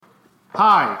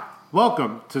Hi,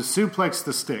 welcome to Suplex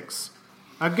the Sticks,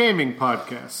 a gaming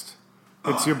podcast.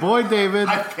 It's your boy David.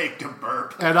 I faked a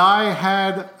burp. And I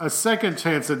had a second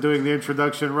chance at doing the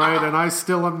introduction right, and I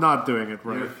still am not doing it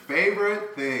right. Your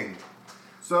favorite thing.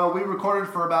 So we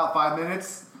recorded for about 5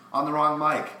 minutes on the wrong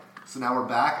mic. So now we're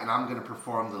back, and I'm going to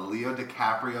perform the Leo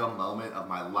DiCaprio moment of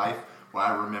my life where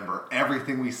I remember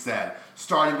everything we said.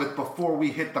 Starting with before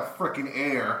we hit the freaking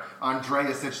air,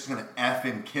 Andrea said she's going to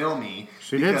effing kill me.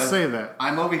 She did say that.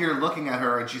 I'm over here looking at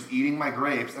her, and she's eating my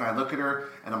grapes, and I look at her,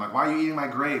 and I'm like, why are you eating my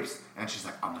grapes? And she's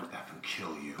like, I'm going to effing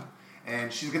kill you.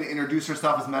 And she's going to introduce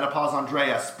herself as Menopause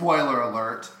Andrea, spoiler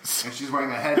alert. And she's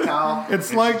wearing a head towel.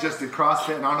 It's like she just did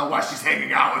CrossFit, and I don't know why she's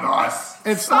hanging out with us.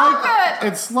 Stop.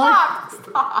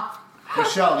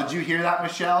 Michelle, did you hear that,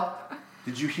 Michelle?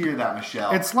 Did you hear that,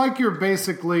 Michelle? It's like you're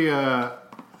basically I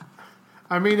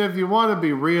mean, if you want to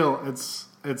be real, it's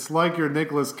like you're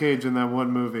Nicolas Cage in that one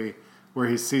movie where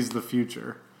he sees the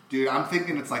future. Dude, I'm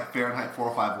thinking it's like Fahrenheit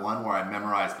 451 where I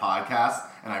memorize podcasts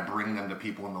and I bring them to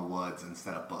people in the woods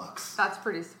instead of books. That's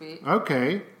pretty sweet.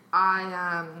 Okay.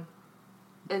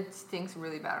 It stinks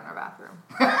really bad in our bathroom.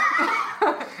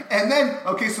 And then,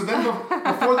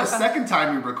 before the second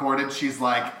time we recorded, she's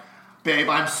like, babe,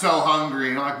 I'm so hungry.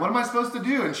 And I'm like, what am I supposed to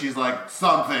do? And she's like,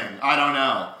 something. I don't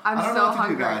know. I don't know what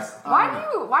to do, guys. Why do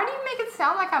you make it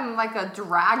sound like I'm like a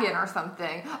dragon or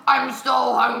something? I'm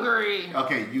so hungry.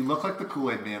 Okay, you look like the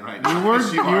Kool-Aid Man right now. You were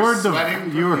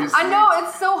I know,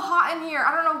 it's so hot in here.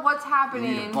 I don't know what's happening.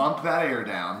 You need to bump that air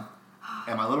down.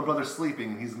 And my little brother's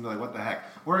sleeping, and he's going to be like, what the heck?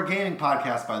 We're a gaming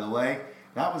podcast, by the way.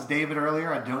 That was David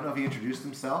earlier. I don't know if he introduced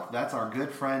himself. That's our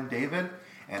good friend, David.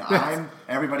 And I'm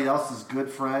everybody else's good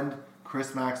friend,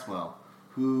 Chris Maxwell,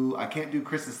 who I can't do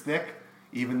Chris's thick,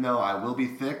 even though I will be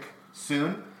thick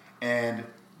soon. And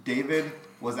David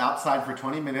was outside for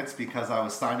 20 minutes because I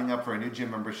was signing up for a new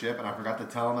gym membership, and I forgot to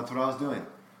tell him that's what I was doing.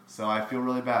 So I feel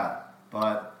really bad.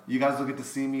 But you guys will get to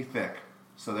see me thick.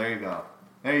 So there you go.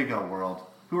 There you go, world.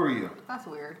 Who are you? That's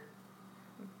weird.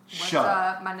 Shut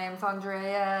up. My name's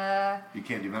Andrea. You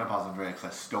can't do Menopause Andrea because I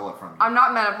stole it from you. I'm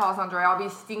not Menopause Andrea. I'll be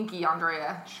Stinky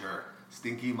Andrea. Sure.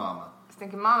 Stinky Mama.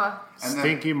 Stinky Mama.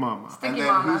 Stinky Mama. Stinky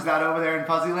Mama. Who's that over there in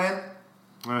Fuzzyland?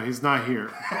 He's not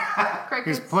here.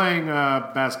 He's playing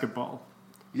basketball.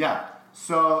 Yeah.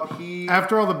 So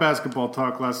after all the basketball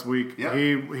talk last week, yep.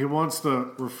 he wants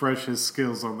to refresh his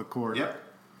skills on the court. Yep.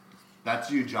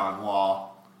 That's you, John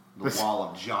Wall. The wall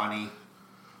of Johnny.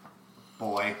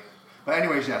 Boy. But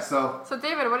anyways, yeah, so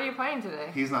David, what are you playing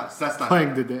today? That's not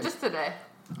playing today. Just today.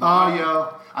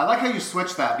 Yo. I like how you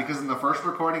switched that because in the first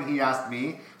recording he asked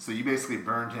me, so you basically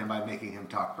burned him by making him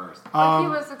talk first. But he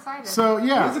was excited. So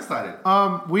yeah. He was excited.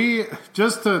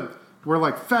 We're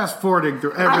like fast forwarding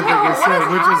through everything he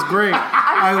said, which is great.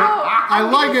 I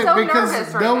like it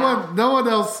because no one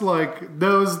else like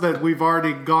knows that we've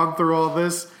already gone through all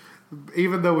this,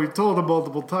 even though we've told him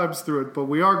multiple times through it. But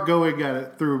we are going at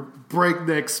it through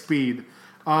breakneck speed,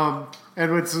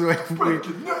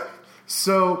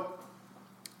 so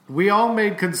we all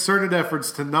made concerted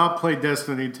efforts to not play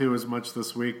Destiny 2 as much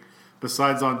this week,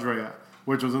 besides Andrea,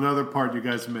 which was another part you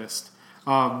guys missed.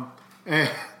 And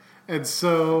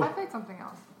so I played something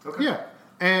else. Okay. Yeah,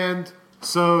 and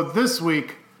so this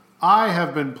week I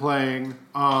have been playing.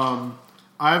 Pokken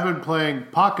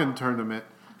Tournament,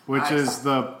 which is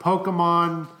the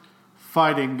Pokemon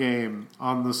fighting game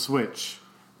on the Switch,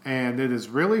 and it is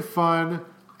really fun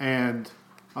and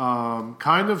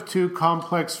kind of too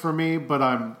complex for me, but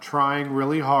I'm trying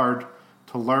really hard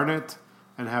to learn it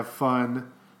and have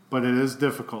fun, but it is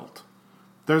difficult.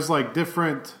 There's like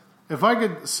different. Do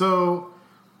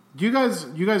you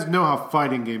guys know how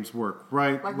fighting games work,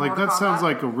 right? Like that sounds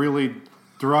like a really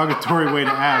derogatory way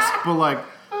to ask, but like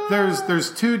there's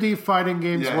 2D fighting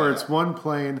games where it's one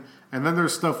plane, and then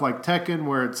there's stuff like Tekken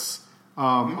where it's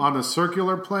on a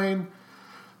circular plane.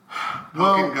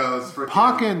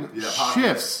 Pokken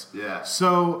shifts. Yeah.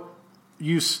 So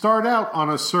you start out on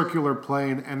a circular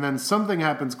plane, and then something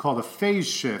happens called a phase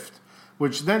shift,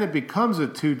 which then it becomes a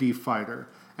 2D fighter.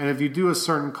 And if you do a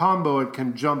certain combo, it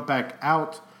can jump back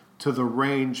out to the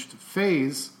ranged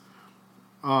phase,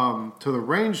 and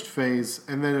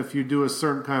then if you do a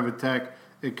certain kind of attack,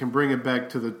 it can bring it back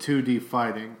to the 2D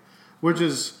fighting, which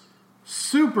is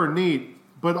super neat,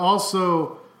 but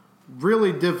also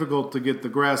really difficult to get the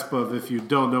grasp of if you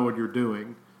don't know what you're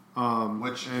doing.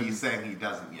 Which he's saying he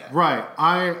doesn't yet. Right.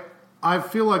 I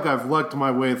feel like I've lucked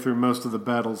my way through most of the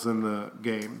battles in the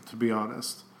game, to be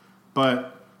honest.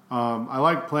 But I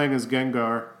like playing as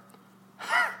Gengar.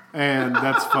 And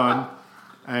that's fun.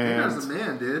 And Gengar's a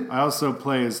man, dude. I also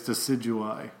play as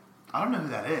Decidueye. I don't know who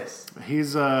that is.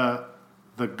 He's the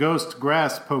the ghost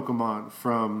grass Pokemon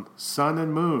from Sun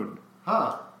and Moon.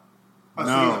 Huh. Oh,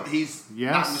 No. so he's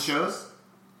Yes. not in the shows?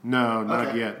 No, not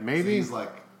Okay. yet. So Maybe. he's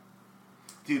like,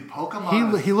 dude,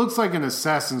 Pokemon. He looks like an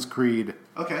Assassin's Creed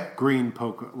Okay. green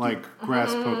grass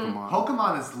Pokemon.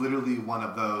 Pokemon is literally one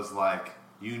of those like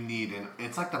you need, and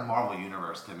it's like the Marvel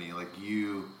universe to me.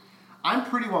 I'm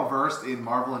pretty well versed in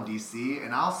Marvel and DC,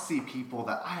 and I'll see people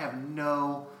that I have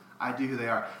no idea who they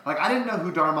are. Like I didn't know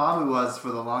who Dormammu was for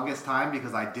the longest time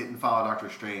because I didn't follow Doctor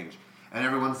Strange, and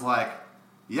everyone's like,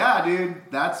 "Yeah, dude,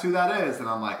 that's who that is," and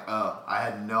I'm like, "Oh, I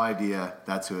had no idea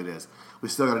that's who it is." We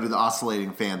still got to do the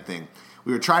oscillating fan thing.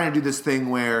 We were trying to do this thing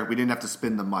where we didn't have to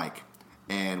spin the mic.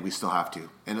 And we still have to.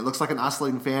 And it looks like an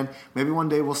oscillating fan. Maybe one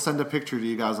day we'll send a picture to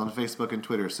you guys on Facebook and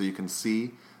Twitter so you can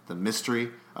see the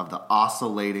mystery of the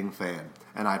oscillating fan.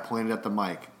 And I pointed at the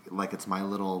mic like it's my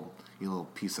little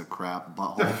piece of crap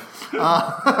butthole.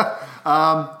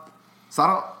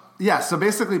 So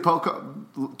basically,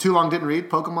 Too Long Didn't Read,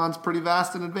 Pokemon's pretty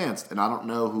vast and advanced. And I don't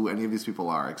know who any of these people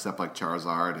are except like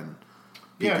Charizard and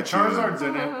Pikachu. Yeah, Charizard's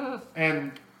in it.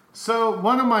 And... So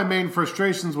one of my main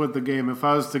frustrations with the game, if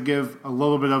I was to give a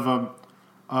little bit of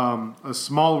a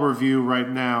small review right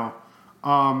now,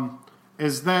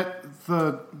 is that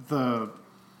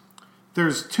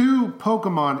there's two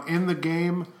Pokemon in the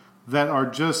game that are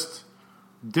just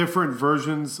different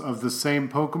versions of the same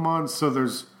Pokemon. So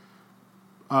there's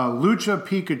Lucha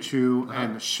Pikachu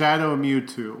and Shadow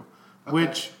Mewtwo,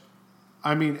 which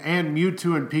and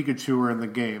Mewtwo and Pikachu are in the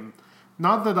game.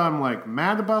 Not that I'm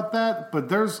mad about that, but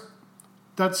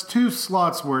that's two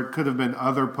slots where it could have been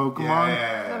other Pokemon.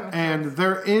 Yeah. And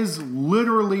there is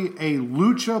literally a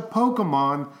Lucha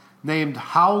Pokemon named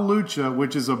Howlucha,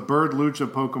 which is a bird Lucha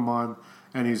Pokemon,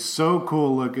 and he's so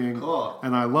cool looking. Cool.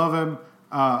 And I love him.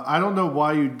 I don't know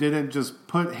why you didn't just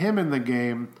put him in the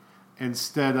game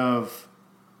instead of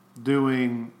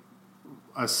doing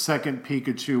a second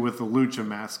Pikachu with the Lucha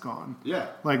mask on. Yeah.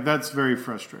 That's very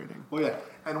frustrating. Well, yeah.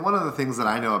 And one of the things that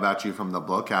I know about you from the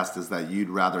Blowcast is that you'd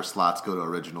rather slots go to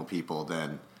original people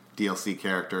than DLC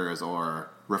characters or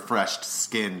refreshed,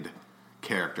 skinned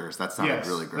characters. That sounded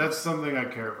really great. That's something I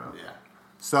care about. Yeah.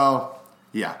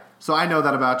 So I know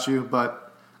that about you,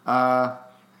 but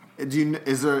do you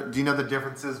know the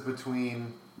differences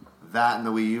between that and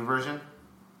the Wii U version?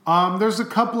 There's a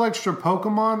couple extra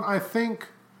Pokemon, I think.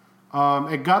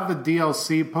 It got the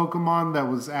DLC Pokemon that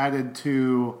was added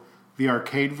to the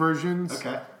arcade versions.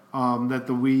 Okay. That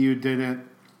the Wii U didn't.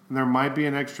 And there might be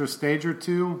an extra stage or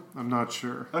two. I'm not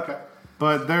sure. Okay.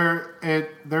 But there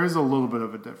is a little bit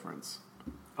of a difference.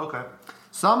 Okay.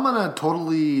 So I'm going to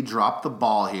totally drop the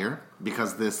ball here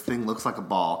because this thing looks like a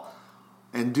ball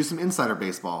and do some insider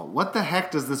baseball. What the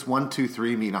heck does this 1, 2,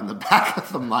 3 mean on the back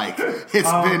of the mic?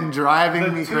 It's been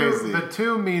driving me crazy. The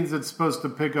 2 means it's supposed to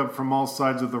pick up from all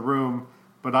sides of the room,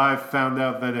 but I found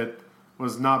out that it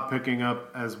was not picking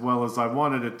up as well as I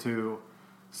wanted it to.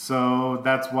 So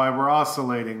that's why we're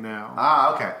oscillating now.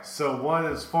 Ah, okay. So 1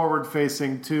 is forward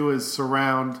facing, 2 is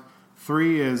surround,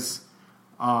 3 is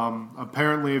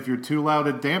apparently if you're too loud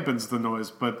it dampens the noise,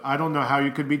 but I don't know how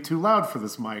you could be too loud for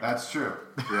this mic. That's true.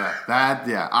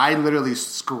 Yeah. I literally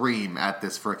scream at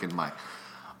this freaking mic.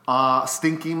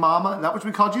 Stinky Mama, is that what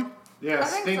we called you? Yeah, I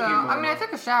think Stinky so. Mama. I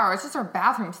took a shower. It's just our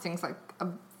bathroom stinks like a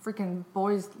freaking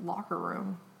boys' locker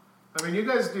room. You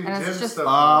guys do And it's gym just-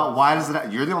 stuff. Why does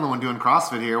it? You're the only one doing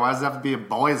CrossFit here. Why does it have to be a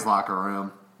boys' locker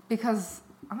room? Because,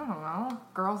 I don't know,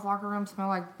 girls' locker rooms smell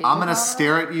like baby I'm gonna powder.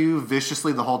 stare at you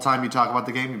viciously the whole time you talk about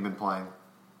the game you've been playing.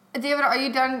 David, are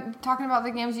you done talking about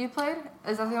the games you played?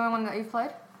 Is that the only one that you've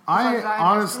played? I Besides that and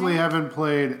honestly Destiny? haven't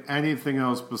played anything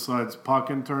else besides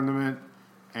Pokken Tournament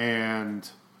and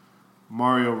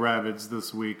Mario Rabbids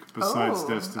this week besides Oh,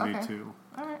 Destiny okay. 2.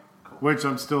 All right. Which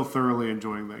I'm still thoroughly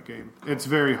enjoying that game. It's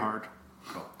very hard.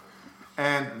 Cool.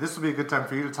 And this would be a good time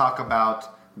for you to talk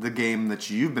about the game that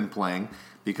you've been playing,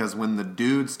 because when the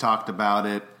dudes talked about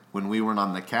it when we weren't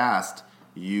on the cast,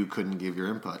 you couldn't give your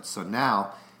input. So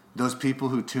now, those people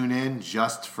who tune in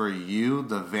just for you,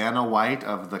 the Vanna White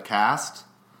of the cast,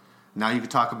 now you can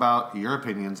talk about your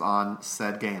opinions on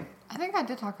said game. I think I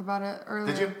did talk about it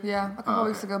earlier. Did you? Yeah, a couple Oh,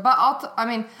 weeks okay. ago. But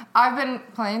I've been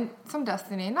playing some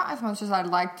Destiny, not as much as I'd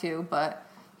like to, but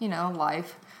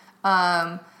life.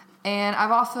 And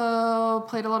I've also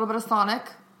played a little bit of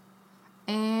Sonic,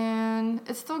 and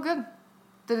it's still good.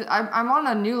 I'm on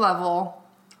a new level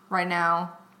right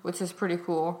now, which is pretty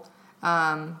cool.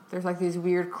 There's these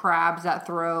weird crabs that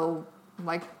throw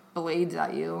blades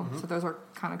at you, so those are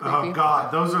kind of creepy. Oh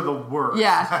god, those are the worst.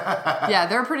 Yeah,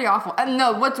 they're pretty awful. And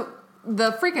no,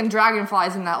 the freaking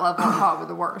dragonflies in that level are probably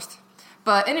the worst.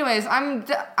 But anyways, I'm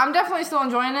definitely still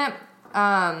enjoying it.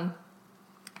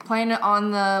 playing it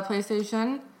on the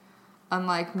PlayStation,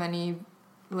 unlike many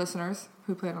listeners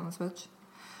who play it on the Switch.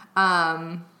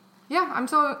 I'm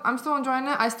still enjoying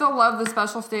it. I still love the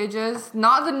special stages.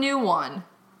 Not the new one.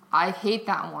 I hate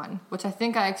that one, which I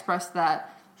think I expressed that.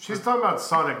 She's talking about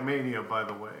Sonic Mania, by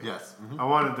the way. Yes. Mm-hmm. I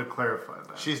wanted to clarify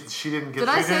that. She didn't get. Did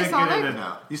I say Sonic?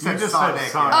 No, you said just Sonic.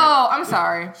 said Sonic. Oh, I'm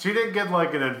sorry. She didn't get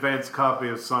like an advanced copy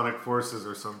of Sonic Forces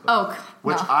or something. Oh,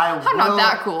 Which no. I'm not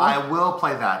that cool. I will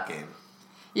play that game.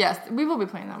 Yes, we will be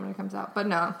playing that when it comes out. But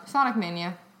no, Sonic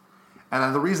Mania.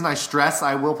 And the reason I stress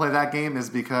I will play that game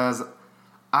is because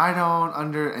I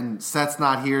don't and Seth's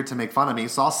not here to make fun of me,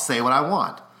 so I'll say what I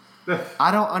want.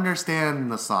 I don't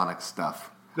understand the Sonic stuff.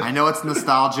 I know it's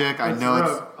nostalgic. I know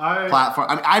it's platform.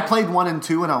 I mean, I played 1 and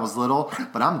 2 when I was little,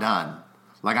 but I'm done.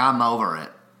 Like, I'm over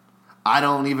it. I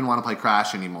don't even want to play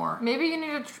Crash anymore. Maybe you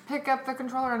need to pick up the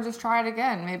controller and just try it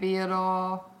again. Maybe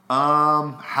it'll...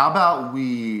 How about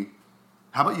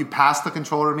you pass the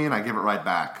controller to me and I give it right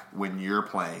back when you're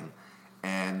playing.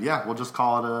 And yeah, we'll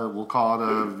call it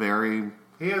a very...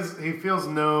 He feels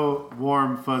no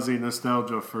warm, fuzzy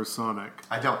nostalgia for Sonic.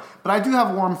 I don't. But I do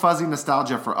have warm, fuzzy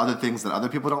nostalgia for other things that other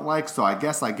people don't like, so I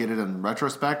guess I get it in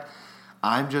retrospect.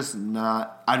 I'm just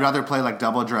not... I'd rather play like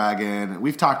Double Dragon.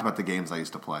 We've talked about the games I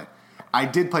used to play. I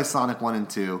did play Sonic 1 and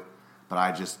 2, but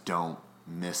I just don't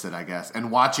miss it, I guess. And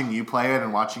watching you play it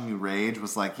and watching you rage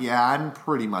was like, yeah, I'm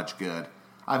pretty much good.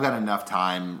 I've got enough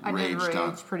time I did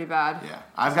rage pretty bad. Yeah,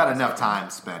 I've got enough time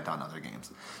spent on other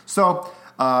games. So...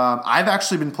 I've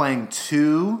actually been playing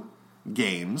 2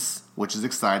 games, which is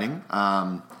exciting.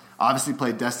 Obviously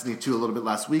played Destiny 2 a little bit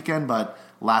last weekend, but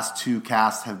last 2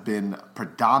 casts have been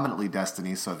predominantly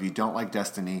Destiny. So if you don't like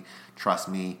Destiny, trust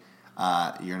me,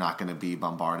 you're not going to be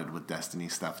bombarded with Destiny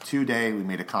stuff today. We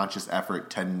made a conscious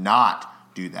effort to not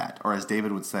do that. Or as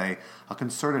David would say, a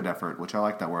concerted effort, which I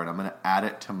like that word. I'm going to add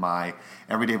it to my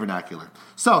everyday vernacular.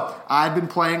 So I've been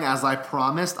playing, as I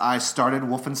promised. I started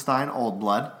Wolfenstein Old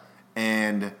Blood.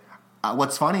 And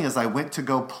what's funny is I went to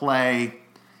go play...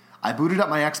 I booted up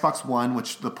my Xbox One,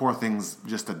 which the poor thing's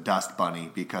just a dust bunny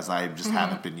because I just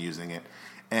haven't been using it.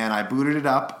 And I booted it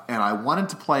up, and I wanted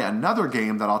to play another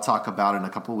game that I'll talk about in a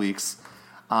couple weeks.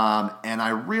 And I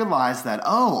realized that,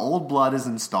 Old Blood is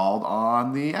installed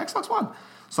on the Xbox One.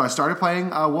 So I started playing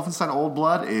Wolfenstein Old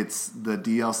Blood. It's the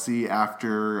DLC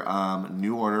after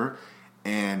New Order.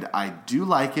 And I do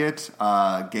like it.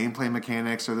 Gameplay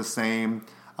mechanics are the same.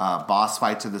 Boss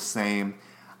fights are the same.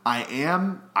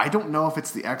 I don't know if it's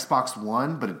the Xbox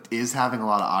One, but it is having a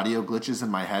lot of audio glitches in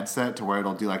my headset to where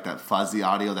it'll do like that fuzzy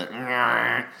audio that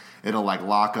it'll like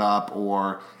lock up,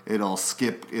 or it'll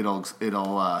skip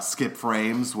skip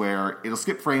frames where it'll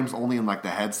skip frames only in like the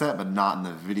headset but not in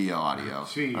the video audio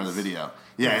or the video.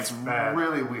 Yeah, it's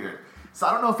really weird. So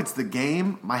I don't know if it's the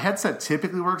game. My headset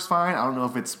typically works fine. I don't know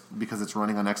if it's because it's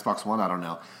running on Xbox One. I don't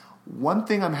know. One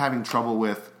thing I'm having trouble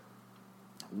with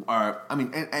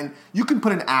and you can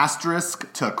put an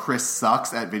asterisk to Chris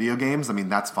sucks at video games. I mean,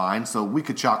 that's fine. So we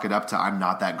could chalk it up to I'm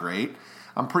not that great.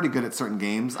 I'm pretty good at certain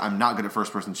games. I'm not good at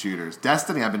first-person shooters.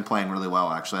 Destiny I've been playing really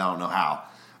well, actually. I don't know how.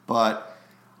 But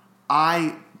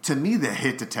to me, the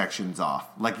hit detection's off.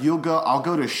 Like, I'll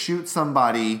go to shoot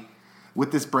somebody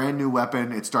with this brand new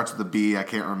weapon. It starts with a B. I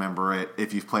can't remember it.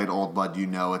 If you've played Old Blood, you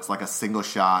know it's like a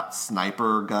single-shot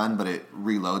sniper gun, but it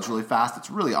reloads really fast. It's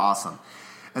really awesome.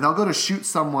 And I'll go to shoot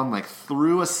someone like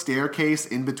through a staircase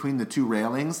in between the 2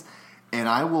 railings, and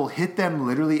I will hit them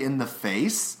literally in the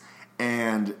face,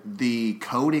 and the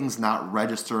coding's not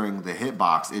registering the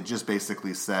hitbox. It just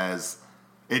basically says,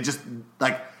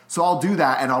 so I'll do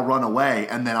that and I'll run away,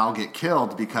 and then I'll get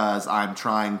killed because I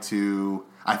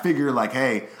figure like,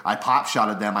 hey, I pop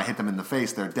shotted them, I hit them in the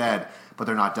face, they're dead, but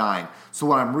they're not dying. So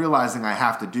what I'm realizing I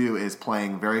have to do is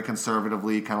playing very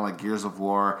conservatively, kind of like Gears of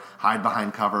War, hide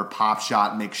behind cover, pop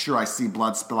shot, make sure I see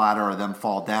blood splatter or them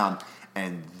fall down,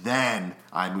 and then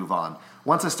I move on.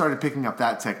 Once I started picking up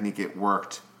that technique, it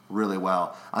worked really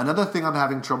well. Another thing I'm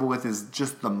having trouble with is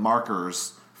just the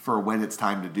markers for when it's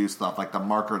time to do stuff, like the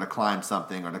marker to climb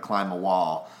something or to climb a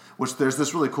wall, which there's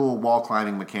this really cool wall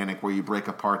climbing mechanic where you break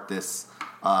apart this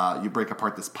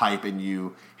pipe and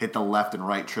you hit the left and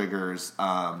right triggers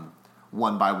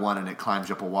one by one, and it climbs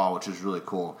you up a wall, which is really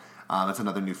cool. It's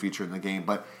another new feature in the game,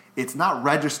 but it's not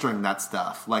registering that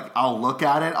stuff. Like, I'll look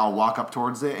at it, I'll walk up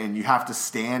towards it, and you have to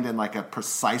stand in like a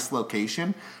precise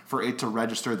location for it to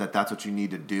register that that's what you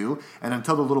need to do. And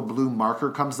until the little blue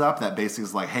marker comes up that basically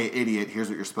is like, hey, idiot, here's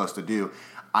what you're supposed to do,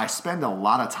 I spend a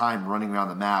lot of time running around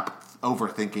the map,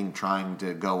 overthinking, trying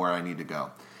to go where I need to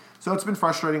go. So it's been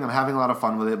frustrating. I'm having a lot of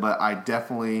fun with it, but I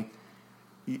definitely,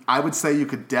 I would say you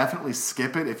could definitely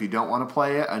skip it if you don't want to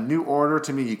play it. A New Order,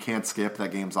 to me, you can't skip.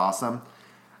 That game's awesome.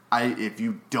 If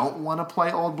you don't want to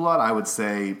play Old Blood, I would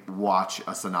say watch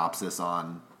a synopsis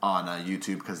on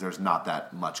YouTube because there's not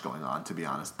that much going on, to be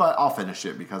honest. But I'll finish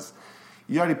it because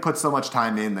you already put so much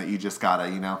time in that you just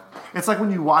gotta, It's like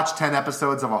when you watch 10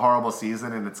 episodes of a horrible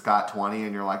season and it's got 20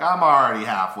 and you're like, I'm already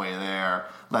halfway there.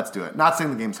 Let's do it. Not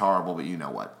saying the game's horrible, but you know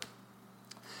what.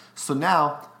 So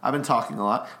now, I've been talking a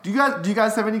lot. Do you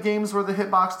guys have any games where the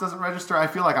hitbox doesn't register? I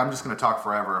feel like I'm just going to talk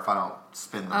forever if I don't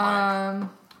spin the mic.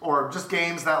 Or just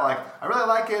games that, like, I really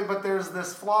like it, but there's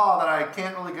this flaw that I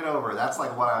can't really get over. That's,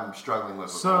 like, what I'm struggling with.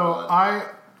 So, I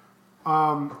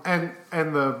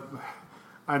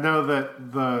know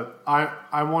that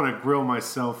I want to grill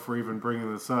myself for even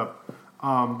bringing this up,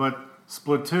 but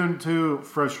Splatoon 2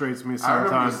 frustrates me sometimes. I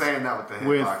remember you saying that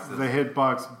with the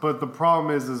hitbox. But the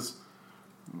problem is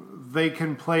they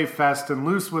can play fast and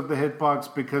loose with the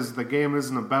hitbox because the game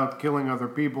isn't about killing other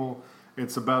people.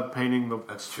 It's about painting the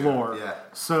floor. Yeah.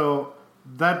 So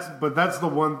that's the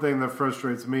one thing that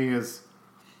frustrates me is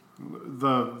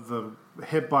the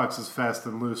hitbox is fast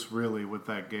and loose really with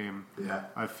that game. Yeah.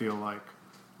 I feel like.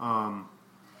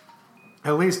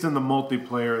 At least in the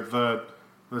multiplayer,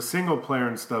 the single player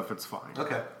and stuff, it's fine.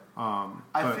 Okay.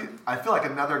 I feel like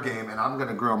another game, and I'm going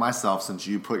to grill myself since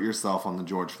you put yourself on the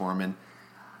George Foreman.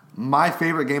 My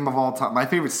favorite game of all time, my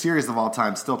favorite series of all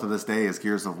time, still to this day, is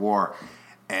Gears of War.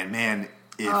 And man,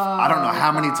 I don't know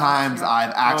how many times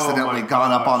I've accidentally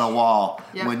gone up on a wall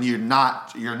when you're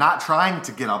not trying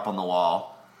to get up on the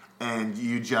wall, and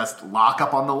you just lock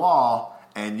up on the wall.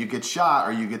 And you get shot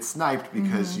or you get sniped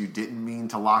because you didn't mean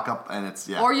to lock up, and it's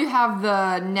Or you have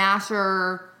the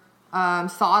Nasher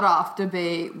sawed-off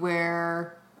debate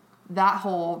where that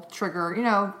whole trigger, you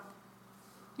know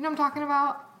what I'm talking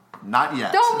about? Not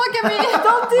yet. Don't look at me.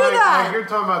 Don't do that. You're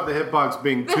talking about the hitbox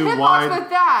being the too hitbox wide. with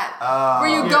that,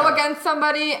 where you go against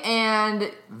somebody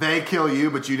and they kill you,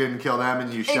 but you didn't kill them,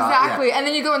 and you shot. Exactly, yeah. And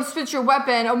then you go and switch your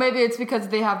weapon. Oh, maybe it's because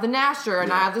they have the Nasher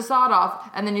and I have the sawed off,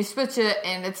 and then you switch it,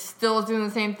 and it's still doing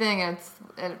the same thing. And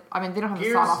they don't have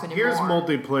the sawed off anymore. Gears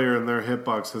multiplayer and their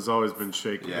hitbox has always been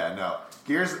shaky. Yeah, no.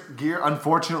 Gear.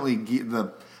 Unfortunately,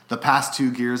 the past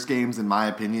two Gears games, in my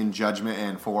opinion, Judgment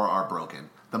and 4 are broken.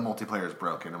 The multiplayer is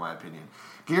broken, in my opinion.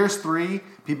 Gears 3,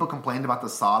 people complained about the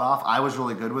sawed-off. I was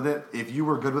really good with it. If you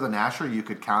were good with a Nasher, you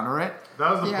could counter it.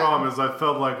 That was the problem, is I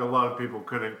felt like a lot of people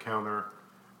couldn't counter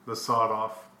the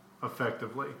sawed-off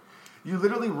effectively. You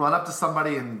literally run up to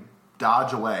somebody and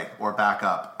dodge away or back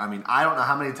up. I mean, I don't know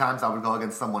how many times I would go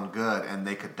against someone good and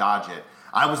they could dodge it.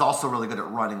 I was also really good at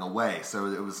running away, so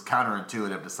it was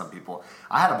counterintuitive to some people.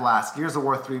 I had a blast. Gears of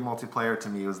War 3 multiplayer, to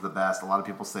me, was the best. A lot of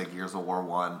people say Gears of War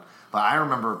 1. But I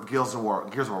remember Gears of War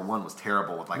 1 was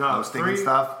terrible with hosting and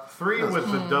stuff. 3 with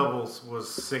the doubles was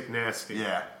sick nasty.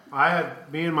 Yeah.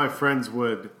 Me and my friends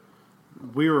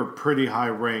we were pretty high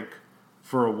rank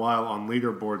for a while on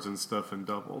leaderboards and stuff in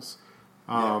doubles.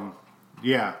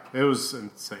 Yeah, it was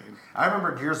insane. I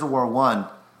remember Gears of War 1,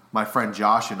 my friend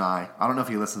Josh and I don't know if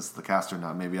he listens to the cast or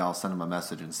not, maybe I'll send him a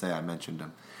message and say I mentioned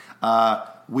him.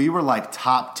 We were like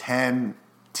top 10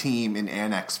 team in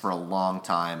Annex for a long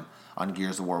time on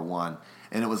Gears of War 1.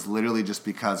 And it was literally just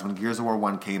because when Gears of War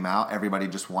 1 came out, everybody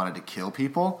just wanted to kill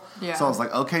people. Yeah. So I was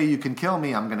like, okay, you can kill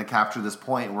me. I'm going to capture this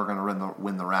point, and we're going to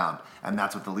win the round. And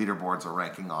that's what the leaderboards are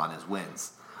ranking on, is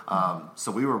wins.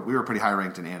 So we were pretty high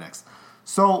ranked in Annex.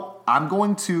 So I'm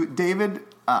going to, David,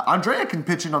 Andrea can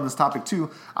pitch in on this topic too.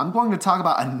 I'm going to talk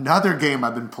about another game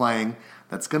I've been playing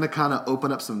that's going to kind of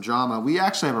open up some drama. We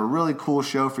actually have a really cool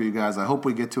show for you guys. I hope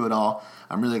we get to it all.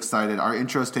 I'm really excited. Our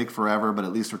intros take forever, but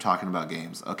at least we're talking about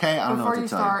games. Okay? I don't know what to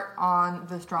tell you. Before you start on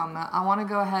this drama, I want to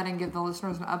go ahead and give the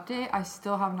listeners an update. I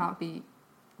still have not beat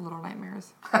Little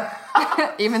Nightmares.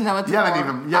 Even though it's you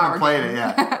haven't played it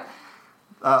yet.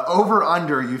 Over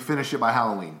under, you finish it by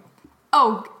Halloween.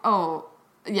 Oh,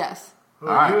 yes.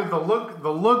 Right. Dude, the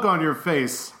look on your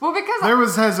face. Well, because there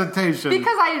was hesitation.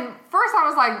 Because first I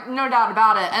was like, no doubt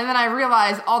about it, and then I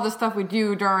realized all the stuff we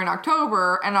do during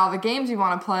October, and all the games you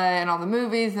want to play, and all the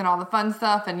movies, and all the fun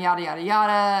stuff, and yada yada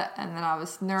yada. And then I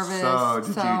was nervous. So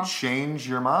did you change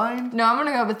your mind? No, I'm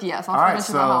gonna go with yes. I'll finish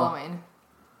it by Halloween.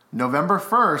 November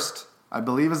 1st, I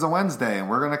believe, is a Wednesday, and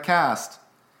we're gonna cast.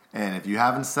 And if you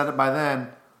haven't said it by then,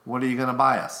 what are you gonna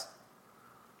buy us?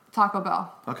 Taco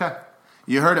Bell. Okay.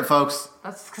 You heard it, folks.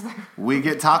 That's because we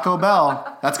get Taco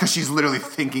Bell. That's because she's literally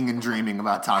thinking and dreaming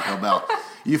about Taco Bell.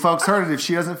 You folks heard it. If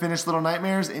she doesn't finish Little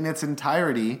Nightmares in its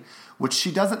entirety, which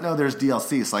she doesn't know there's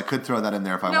DLC, so I could throw that in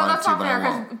there if I wanted to, but I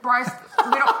won't. No, that's not fair, because Bryce,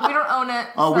 we don't own it.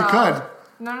 Oh, we could.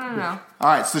 No. All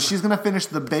right, so she's going to finish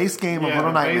the base game of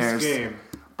Little Nightmares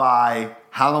by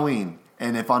Halloween.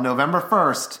 And if on November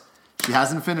 1st she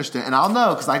hasn't finished it, and I'll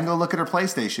know because I can go look at her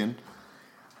PlayStation,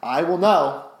 I will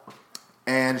know,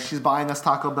 and she's buying us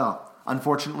Taco Bell.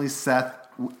 Unfortunately, Seth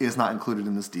is not included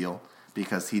in this deal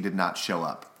because he did not show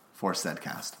up for said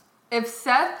cast. If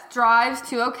Seth drives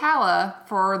to Ocala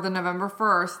for the November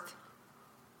 1st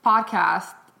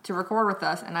podcast to record with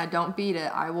us and I don't beat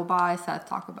it, I will buy Seth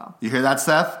Taco Bell. You hear that,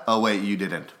 Seth? Oh, wait, you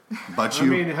didn't. But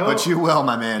you will,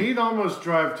 my man. He'd almost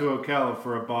drive to Ocala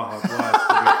for a Baja Blast,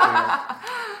 to be fair.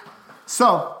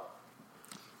 So,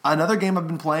 another game I've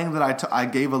been playing that I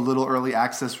gave a little early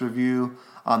access review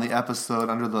on the episode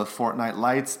under the Fortnite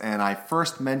lights, and I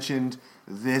first mentioned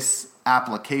this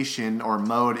application or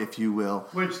mode, if you will.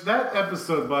 Which that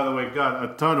episode, by the way, got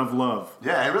a ton of love.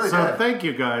 Yeah, it really did. So thank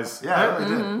you guys. Yeah, it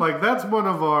really did. Like that's one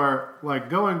of our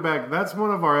going back. That's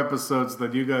one of our episodes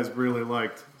that you guys really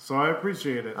liked. So I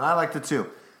appreciate it. And I liked it too.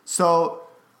 So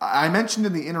I mentioned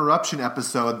in the interruption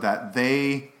episode that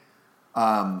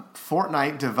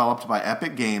Fortnite, developed by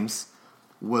Epic Games,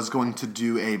 was going to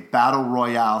do a Battle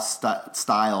Royale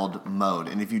styled mode.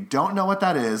 And if you don't know what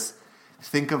that is,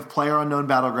 think of PlayerUnknown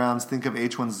Battlegrounds, think of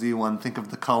H1Z1, think of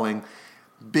the culling.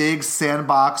 Big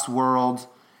sandbox world.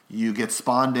 You get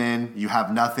spawned in, you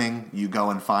have nothing, you go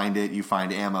and find it, you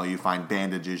find ammo, you find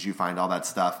bandages, you find all that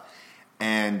stuff.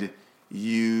 And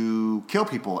you kill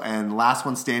people, and last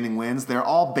one standing wins. They're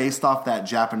all based off that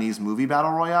Japanese movie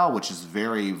Battle Royale, which is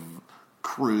very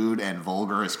crude and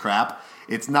vulgar as crap.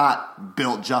 It's not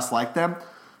built just like them.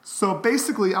 So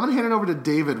basically, I'm going to hand it over to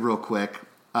David real quick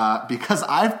because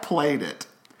I've played it,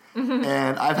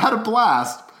 and I've had a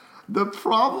blast. The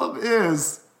problem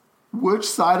is, which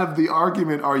side of the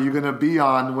argument are you going to be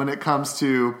on when it comes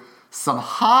to some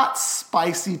hot,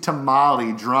 spicy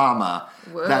tamale drama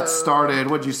that started,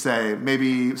 what'd you say,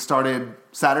 maybe started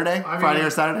Saturday? Friday or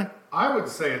Saturday? I would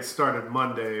say it started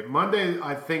Monday. Monday,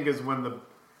 I think, is when the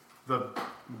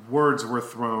words were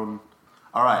thrown.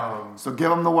 All right, so give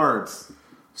them the words.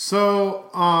 So,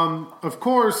 of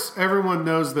course, everyone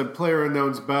knows that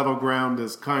PlayerUnknown's Battleground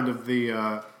is kind of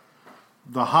the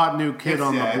hot new kid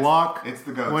on the block. It's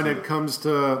the go-to when it comes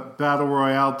to Battle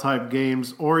Royale type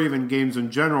games, or even games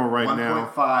in general right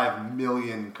now. 1.5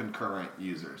 million concurrent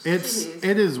users.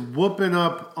 It is whooping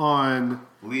up on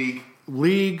League.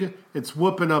 It's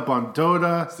whooping up on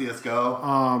Dota.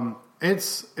 CSGO.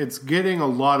 It's getting a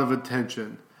lot of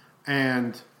attention,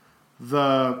 and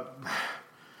the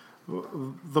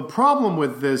problem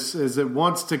with this is it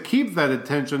wants to keep that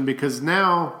attention because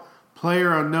now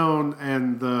PlayerUnknown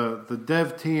and the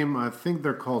dev team, I think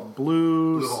they're called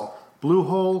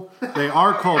Bluehole. They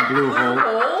are called Bluehole.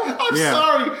 I'm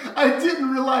sorry, I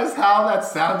didn't realize how that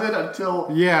sounded until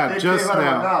it just came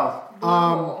out now. of my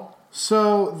mouth.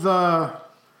 So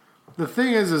the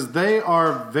thing is they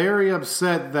are very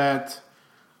upset that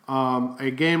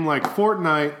a game like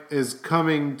Fortnite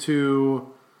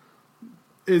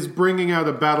is bringing out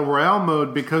a Battle Royale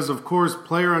mode because, of course,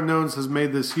 PlayerUnknown's has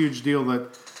made this huge deal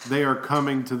that they are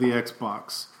coming to the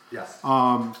Xbox. Yes.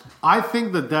 I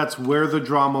think that's where the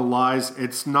drama lies.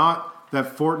 It's not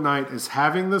that Fortnite is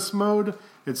having this mode.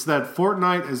 It's that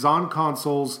Fortnite is on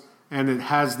consoles and it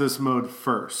has this mode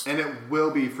first. And it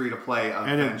will be free to play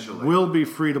eventually.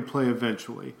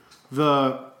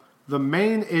 The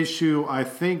main issue, I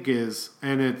think, is,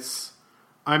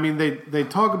 they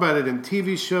talk about it in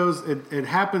TV shows. It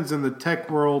happens in the tech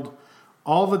world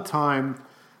all the time.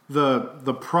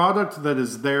 The product that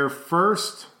is there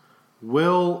first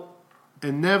will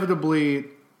inevitably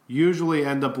usually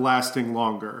end up lasting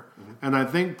longer. Mm-hmm. And I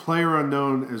think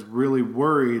PlayerUnknown is really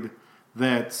worried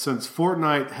that since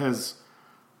Fortnite has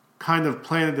kind of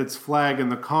planted its flag in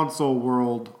the console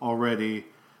world already,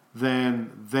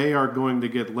 then they are going to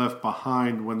get left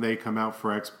behind when they come out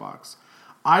for Xbox.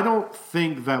 I don't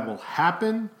think that will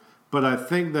happen, but I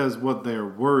think that's what they're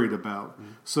worried about.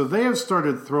 Mm-hmm. So they have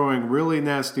started throwing really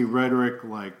nasty rhetoric,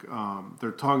 like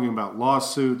they're talking about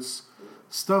lawsuits,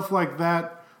 stuff like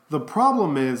that. The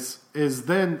problem is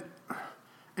then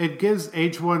it gives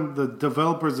the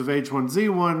developers of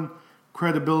H1Z1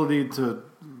 credibility to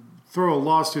throw a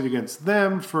lawsuit against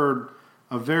them for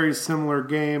a very similar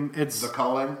game. It's the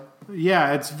culling.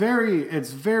 Yeah, it's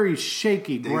very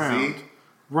shaky ground. DayZ?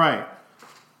 Right.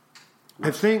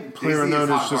 I think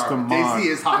PlayerUnknown is just a mod. DayZ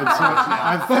is hot garbage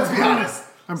now. Let's be honest.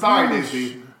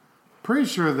 DayZ. Pretty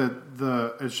sure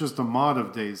that it's just a mod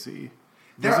of DayZ.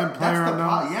 Isn't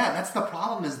PlayerUnknown? That's the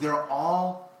problem. Is they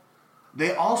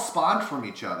all spawned from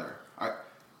each other.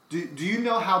 Do you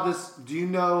know how this? Do you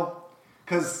know?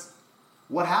 Because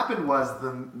what happened was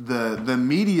the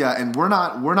media, and we're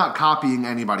not copying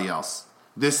anybody else.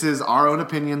 This is our own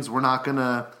opinions. We're not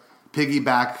gonna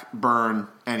piggyback, burn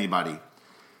anybody.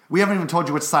 We haven't even told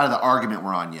you which side of the argument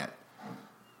we're on yet.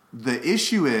 The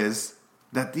issue is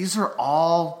that these are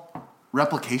all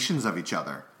replications of each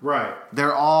other. Right.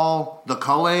 They're all the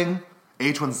culling,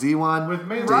 H1Z1, with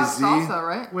mainly Rust DayZ. also,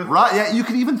 right? With Yeah, you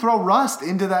could even throw Rust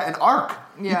into that, and Arc.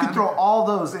 Yeah. You could throw all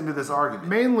those into this argument.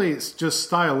 mainly it's just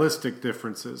stylistic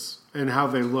differences in how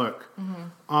they look.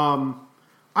 Mm-hmm.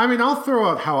 I mean, I'll throw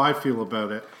out how I feel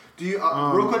about it. Do you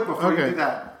real quick before you do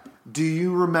that? Do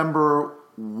you remember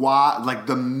why, like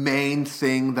the main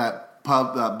thing that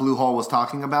Blue Hole was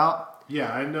talking about?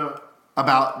 Yeah, I know.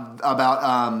 About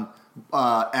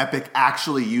Epic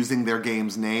actually using their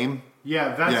game's name.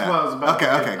 Yeah, that's what I was about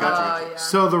to Okay, say. gotcha. Yeah.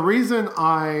 So the reason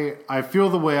I feel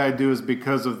the way I do is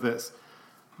because of this.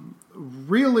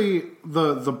 Really,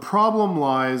 the problem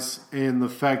lies in the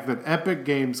fact that Epic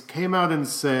Games came out and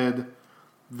said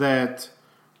that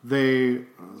they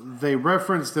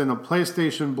referenced in a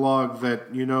PlayStation blog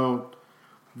that, you know,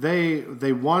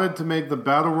 they wanted to make the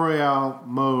Battle Royale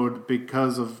mode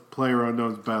because of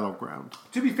PlayerUnknown's Battleground.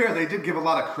 To be fair, they did give a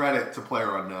lot of credit to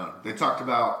PlayerUnknown. They talked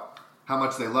about how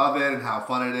much they love it and how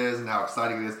fun it is and how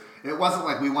exciting it is. It wasn't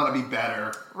like we want to be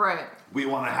better. Right. We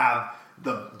want to have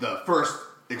the first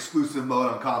exclusive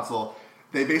mode on console.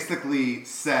 They basically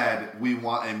said we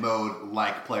want a mode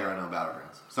like PlayerUnknown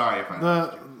Battlegrounds. Sorry if I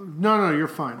No, you're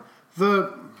fine.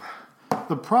 The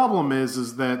problem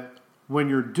is that when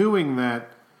you're doing that,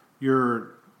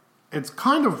 it's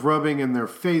kind of rubbing in their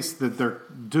face that they're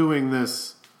doing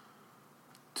this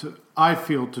I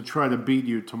feel to try to beat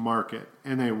you to market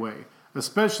in a way,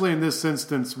 especially in this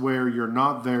instance where you're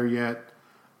not there yet.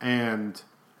 And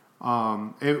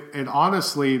it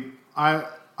honestly,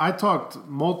 I talked to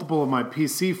multiple of my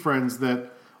PC friends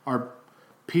that are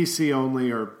PC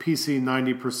only or PC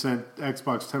 90%,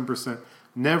 Xbox 10%,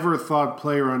 never thought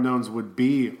PlayerUnknown's would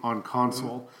be on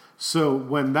console. Mm-hmm. So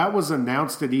when that was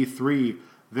announced at E3,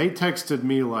 they texted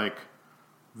me like,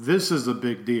 this is a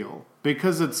big deal.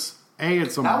 Because that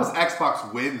was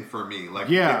Xbox win for me. Like,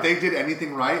 if they did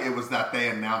anything right, it was that they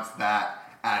announced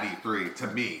that at E3 to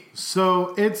me.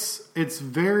 So it's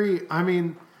very, I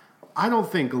mean, I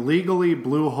don't think legally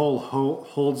Blue Hole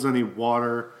holds any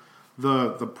water.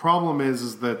 The problem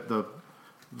is that the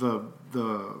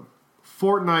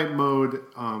Fortnite mode,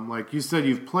 like you said,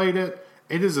 you've played it.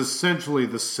 It is essentially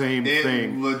the same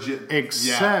thing,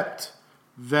 except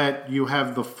that you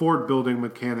have the fort building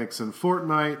mechanics in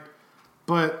Fortnite.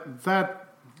 But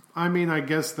that, I mean, I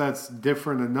guess that's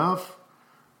different enough.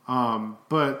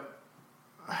 But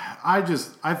I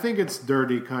think it's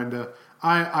dirty, kind of.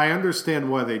 I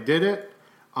understand why they did it.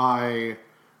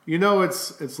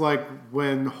 It's like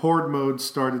when Horde mode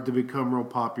started to become real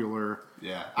popular.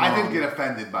 Yeah, I didn't get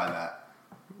offended by that.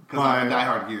 Because I'm a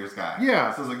diehard Gears guy.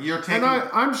 Yeah. So it's like, you're taking... And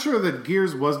I'm sure that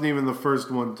Gears wasn't even the first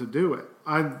one to do it.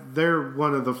 They're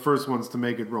one of the first ones to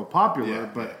make it real popular,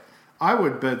 I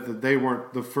would bet that they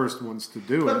weren't the first ones to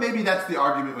do it. But maybe that's the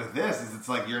argument with this, is it's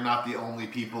like you're not the only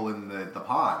people in the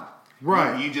pond.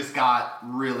 Right. You just got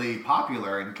really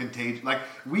popular and contagious. Like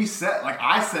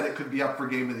I said it could be up for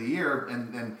Game of the Year,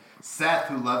 and Seth,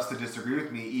 who loves to disagree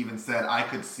with me, even said I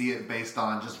could see it based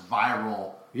on just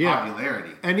viral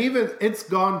popularity. And even it's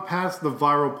gone past the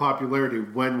viral popularity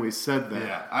when we said that.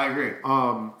 Yeah, I agree.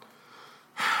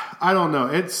 I don't know.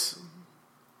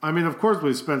 I mean, of course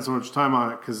we spent so much time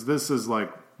on it because this is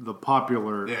like the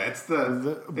popular... Yeah, it's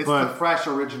the fresh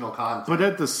original content. But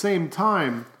at the same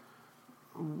time,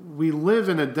 we live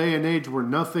in a day and age where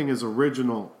nothing is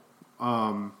original.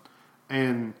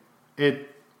 And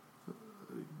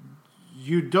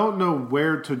you don't know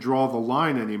where to draw the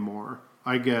line anymore,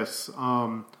 I guess.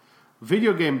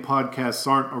 Video game podcasts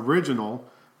aren't original.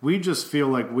 We just feel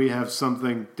like we have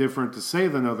something different to say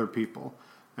than other people.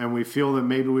 And we feel that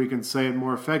maybe we can say it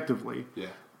more effectively. Yeah.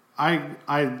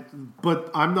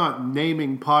 But I'm not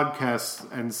naming podcasts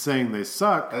and saying they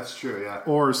suck. That's true, yeah.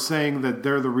 Or saying that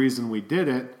they're the reason we did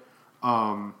it.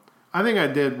 I think I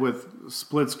did with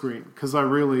Split Screen because I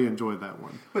really enjoyed that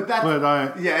one.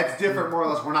 It's different more or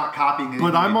less. We're not copying anything.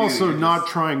 But I'm also not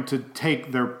trying to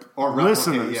take their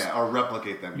listeners. Or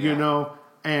replicate them. Yeah. You know?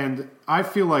 And I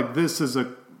feel like this is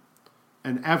an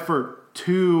effort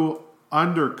to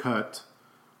undercut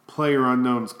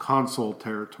PlayerUnknown's console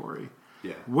territory.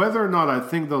 Yeah. Whether or not I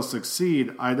think they'll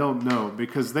succeed, I don't know,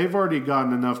 because they've already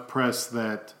gotten enough press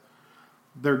that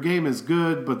their game is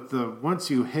good, but once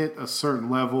you hit a certain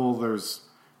level, there's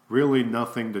really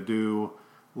nothing to do.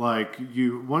 Like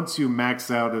once you max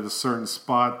out at a certain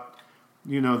spot,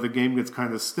 the game gets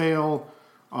kind of stale.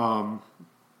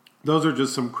 Those are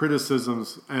just some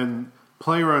criticisms, and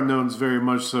PlayerUnknown's very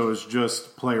much so is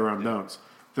just PlayerUnknown's.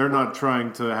 They're not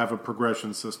trying to have a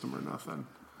progression system or nothing.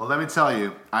 Well, let me tell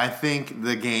you, I think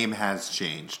the game has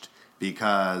changed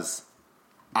because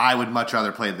I would much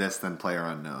rather play this than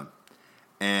PlayerUnknown.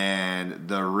 And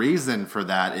the reason for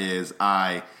that is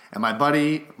my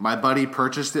buddy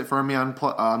purchased it for me on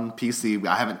PC.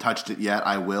 I haven't touched it yet.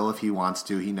 I will if he wants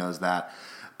to. He knows that.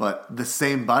 But the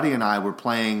same buddy and I were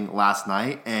playing last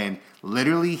night, and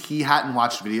literally he hadn't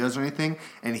watched videos or anything,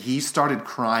 and he started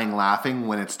crying laughing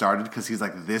when it started because he's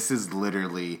like, this is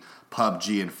literally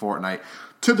PUBG and Fortnite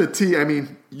to the T. I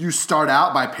mean, you start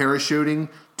out by parachuting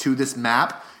to this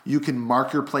map. You can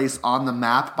mark your place on the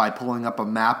map by pulling up a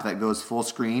map that goes full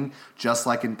screen, just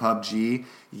like in PUBG.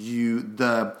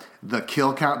 The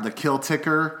kill count, the kill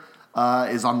ticker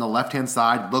is on the left-hand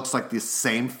side. Looks like the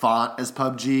same font as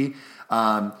PUBG.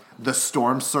 The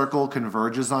storm circle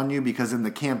converges on you because in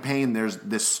the campaign,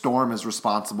 this storm is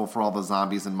responsible for all the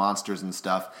zombies and monsters and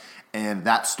stuff. And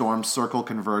that storm circle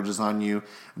converges on you.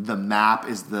 The map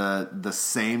is the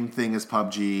same thing as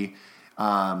PUBG.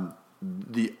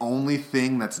 The only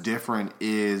thing that's different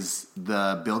is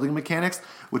the building mechanics,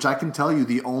 which I can tell you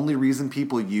the only reason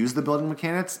people use the building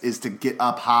mechanics is to get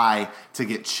up high to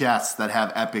get chests that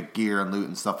have epic gear and loot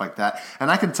and stuff like that.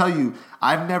 And I can tell you,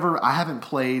 I haven't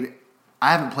played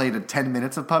 10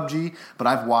 minutes of PUBG, but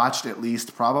I've watched at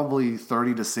least probably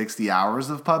 30 to 60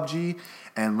 hours of PUBG.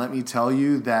 And let me tell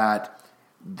you that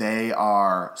they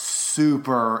are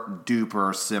super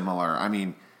duper similar. I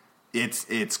mean,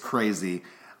 it's crazy.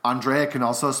 Andrea can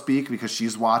also speak because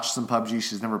she's watched some PUBG.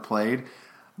 She's never played.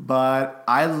 But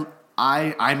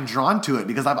I'm drawn to it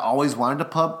because I've always wanted to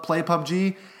play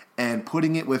PUBG, and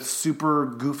putting it with super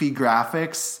goofy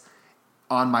graphics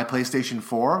on my PlayStation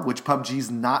 4, which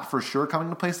PUBG's not for sure coming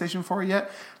to PlayStation 4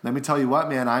 yet. Let me tell you what,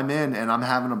 man, I'm in and I'm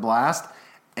having a blast.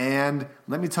 And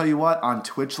let me tell you what, on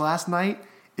Twitch last night,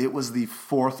 it was the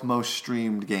 4th most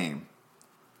streamed game,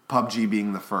 PUBG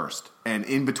being the first. And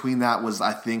in between that was,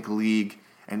 I think, League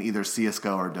and either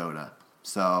CSGO or Dota.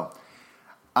 So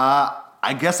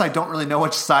I guess I don't really know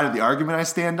which side of the argument I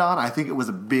stand on. I think it was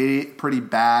a pretty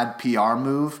bad PR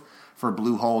move for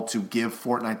Bluehole to give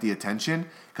Fortnite the attention.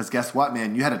 Because guess what,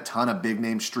 man? You had a ton of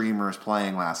big-name streamers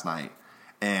playing last night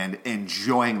and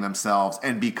enjoying themselves.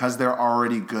 And because they're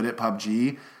already good at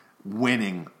PUBG,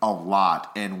 winning a lot.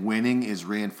 And winning is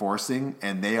reinforcing.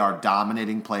 And they are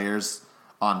dominating players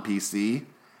on PC.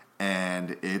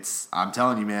 And I'm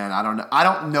telling you, man, I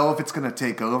don't know if it's going to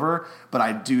take over, but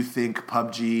I do think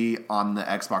PUBG on the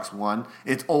Xbox One,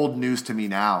 it's old news to me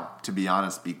now, to be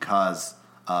honest, because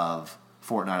of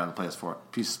Fortnite on the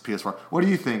PS4. What do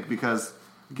you think? Because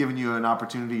giving you an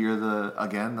opportunity, you're the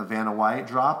Vanna White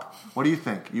drop. What do you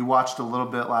think? You watched a little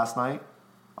bit last night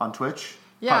on Twitch?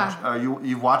 Yeah.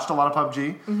 You've watched a lot of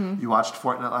PUBG. Mm-hmm. You watched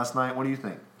Fortnite last night. What do you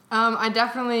think? I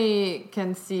definitely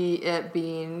can see it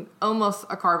being almost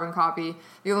a carbon copy.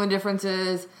 The only difference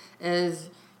is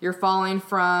you're falling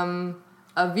from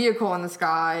a vehicle in the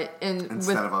sky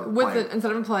instead of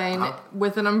a plane,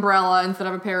 with an umbrella instead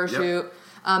of a parachute.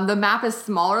 Yep. The map is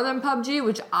smaller than PUBG,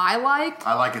 which I like.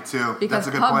 I like it too. That's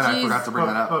a good point. I forgot to bring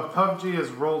that up. But PUBG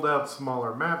has rolled out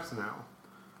smaller maps now.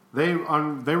 They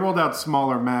rolled out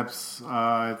smaller maps,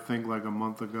 I think, like a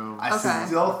month ago. I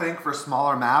still think for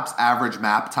smaller maps, average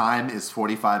map time is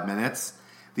 45 minutes.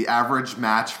 The average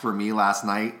match for me last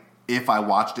night, if I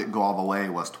watched it go all the way,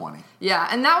 was 20. Yeah,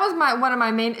 and that was one of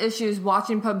my main issues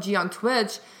watching PUBG on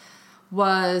Twitch.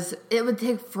 Was it would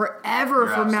take forever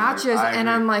for matches, and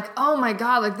I'm like, oh my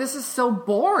god, like this is so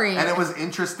boring. And it was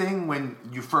interesting when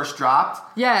you first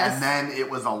dropped, yes, and then it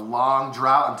was a long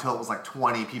drought until it was like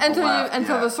 20 people left.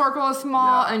 Until the circle is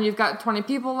small, and you've got 20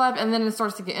 people left, and then it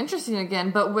starts to get interesting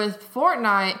again. But with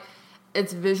Fortnite,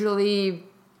 it's visually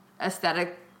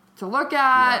aesthetic to look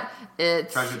at. Yeah.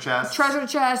 It's treasure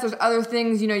chest. There's other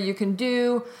things you can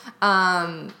do.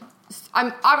 I'm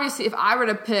obviously, if I were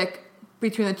to pick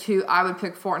between the two, I would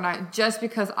pick Fortnite just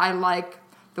because I like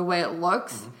the way it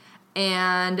looks. Mm-hmm.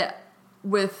 And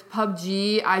with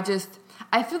PUBG,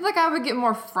 I feel like I would get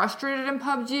more frustrated in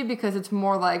PUBG because it's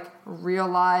more like real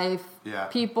life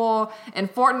people. In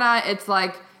Fortnite, it's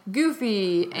like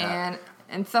goofy and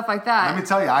stuff like that. Let me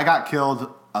tell you, I got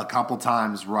killed a couple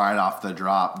times right off the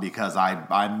drop because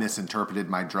I misinterpreted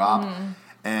my drop. Mm-hmm.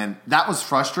 And that was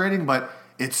frustrating, but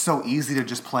it's so easy to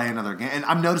just play another game. And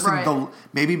I'm noticing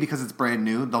maybe because it's brand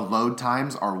new, the load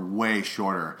times are way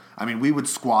shorter. I mean, we would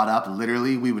squad up.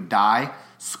 Literally, we would die,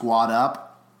 squad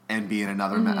up, and be in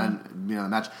another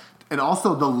match. And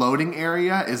also, the loading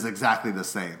area is exactly the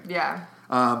same. Yeah.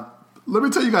 Let me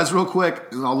tell you guys real quick,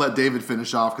 and I'll let David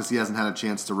finish off because he hasn't had a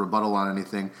chance to rebuttal on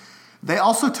anything. They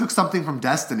also took something from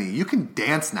Destiny. You can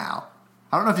dance now.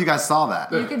 I don't know if you guys saw that.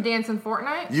 You can dance in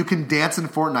Fortnite? You can dance in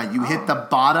Fortnite. You hit the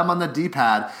bottom on the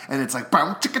D-pad, and it's like,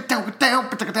 and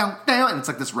it's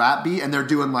like this rap beat, and they're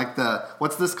doing like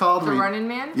what's this called? The Running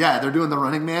Man? Yeah, they're doing the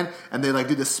Running Man, and they like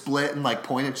do the split and like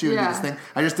point at you and do this thing.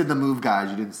 I just did the move, guys.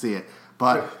 You didn't see it.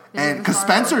 But, and because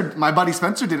Spencer, my buddy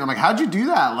Spencer did it. I'm like, how'd you do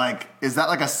that? Like, is that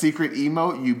like a secret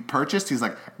emote you purchased? He's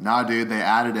like, nah, dude, they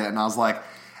added it. And I was like,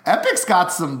 Epic's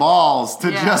got some balls to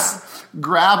just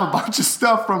grab a bunch of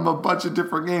stuff from a bunch of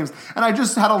different games. And I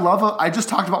just had I just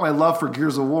talked about my love for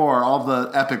Gears of War, all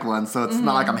the Epic ones, so it's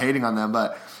not like I'm hating on them,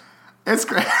 but it's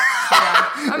great.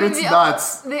 I mean, it's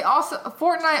nuts.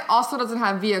 Fortnite also doesn't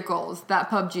have vehicles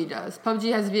that PUBG does.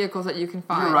 PUBG has vehicles that you can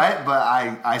find. You're right, but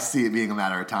I see it being a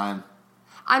matter of time.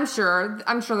 I'm sure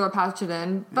they'll patch it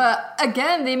in. But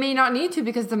again, they may not need to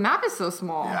because the map is so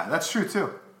small. Yeah, that's true too.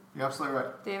 You're absolutely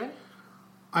right. David?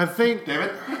 I think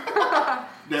David.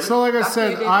 So like I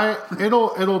said,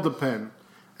 it'll depend.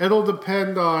 It'll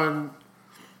depend on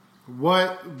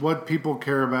what people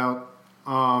care about.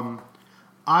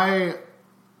 I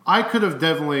could have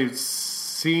definitely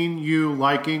seen you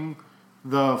liking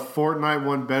the Fortnite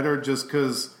one better just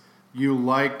because you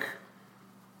like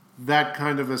that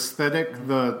kind of aesthetic,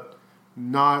 the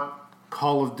not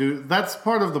Call of Duty. That's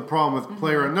part of the problem with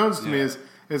PlayerUnknown's to me is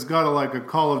it's got a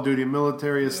Call of Duty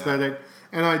military aesthetic.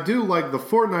 And I do like the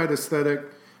Fortnite aesthetic.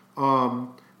 I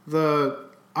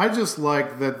just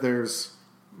like that there's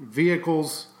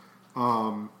vehicles.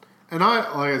 And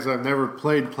I've never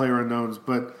played PlayerUnknown's,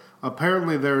 but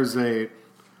apparently there's a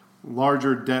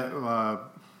larger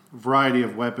variety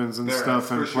of weapons and stuff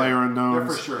in PlayerUnknown's.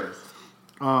 There for sure is.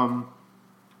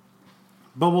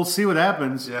 But we'll see what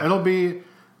happens. Yeah. It'll be,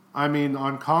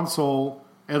 on console,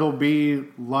 it'll be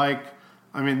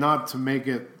not to make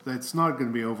it's not going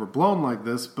to be overblown like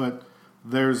this, but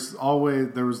there was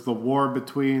the war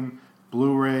between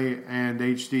Blu-ray and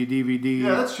HD DVD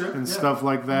that's true. and stuff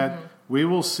like that. Mm-hmm. We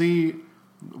will see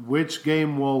which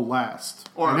game will last.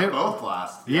 Or both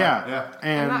last. Yeah.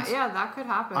 And that could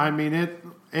happen.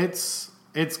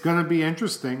 It's going to be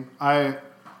interesting.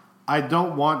 I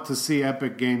don't want to see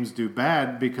Epic Games do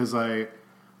bad because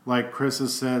like Chris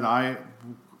has said, I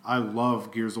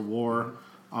love Gears of War.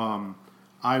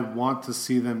 I want to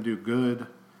see them do good,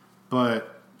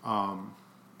 but I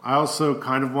also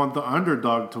kind of want the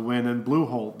underdog to win in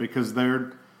Bluehole because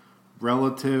they're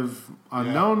relative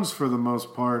unknowns for the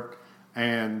most part,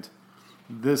 and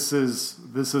this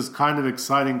is kind of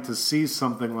exciting to see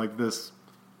something like this.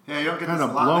 Yeah, you don't get kind this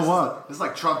of a lot. blow up. This is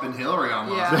like Trump and Hillary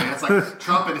almost. Yeah. I mean, it's like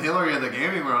Trump and Hillary of the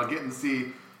gaming world, getting to see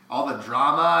all the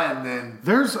drama, and then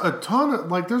there's a ton of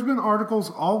there's been articles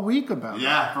all week about it.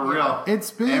 Yeah, for real.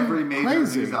 It's been every major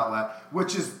crazy. News outlet,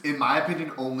 which is, in my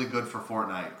opinion, only good for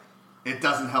Fortnite. It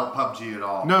doesn't help PUBG at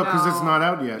all. No, because it's not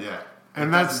out yet. Yeah,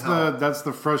 and that's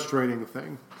the frustrating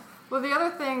thing. Well, the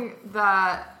other thing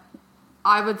that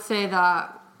I would say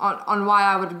that on why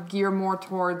I would gear more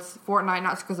towards Fortnite,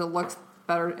 not just because it looks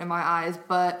better in my eyes,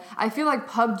 but I feel like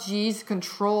PUBG's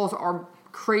controls are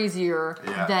crazier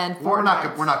than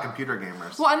Fortnite. We're not computer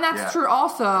gamers. Well, and that's true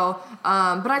also.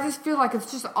 But I just feel like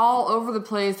it's just all over the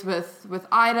place with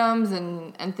items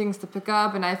and things to pick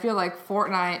up, and I feel like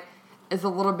Fortnite is a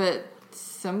little bit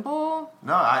simple.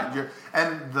 No,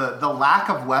 and the lack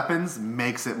of weapons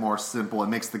makes it more simple. It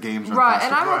makes the games right,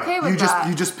 and I'm okay with that.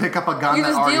 You just pick up a gun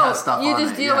that already has stuff on it. You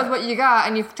just deal with what you got,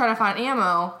 and you try to find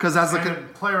ammo. Because as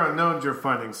PlayerUnknown's, you're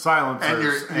finding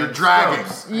silencers, and you're dragging,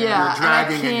 you're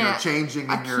dragging, and you're changing.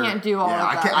 I can't do all of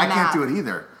that. I can't do it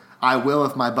either. I will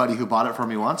if my buddy who bought it for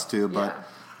me wants to. But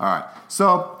all right,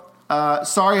 so.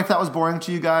 Sorry if that was boring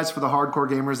to you guys for the hardcore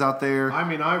gamers out there. I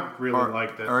really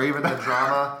liked it. Or even the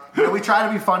drama. We try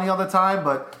to be funny all the time,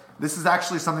 but this is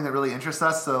actually something that really interests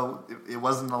us, so it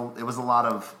was a lot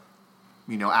of,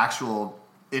 actual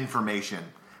information.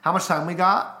 How much time we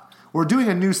got? We're doing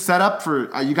a new setup for,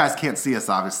 you guys can't see us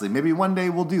obviously. Maybe one day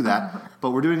we'll do that,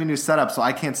 but we're doing a new setup, so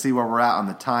I can't see where we're at on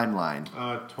the timeline.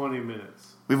 20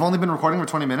 minutes. We've only been recording for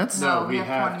 20 minutes? No, we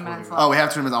have 20 minutes left. Oh, we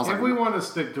have 20 minutes. If we want to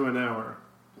stick to an hour.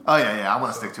 Oh, yeah, I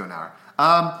want to stick to an hour.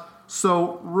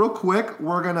 So, real quick,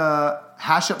 we're going to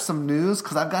hash up some news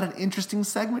because I've got an interesting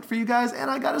segment for you guys, and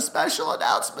I got a special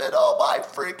announcement. Oh, my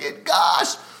freaking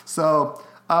gosh. So,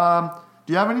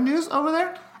 do you have any news over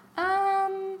there?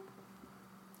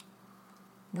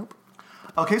 Nope.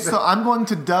 Okay, so I'm going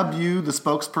to dub you the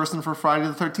spokesperson for Friday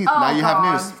the 13th. Now you have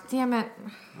news. Damn it.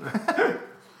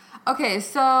 Okay,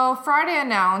 so Friday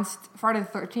the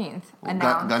 13th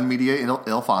announced... Gun Media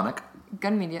Ilphonic.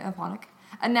 Gun Media Ilphonic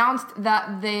announced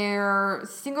that their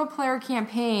single-player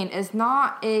campaign is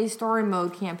not a story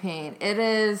mode campaign. It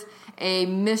is a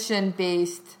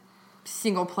mission-based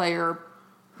single-player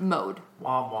mode.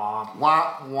 Wah, wah.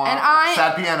 Wah, wah. And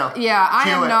Sad piano. Yeah, I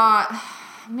Cue am it. not.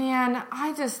 Man,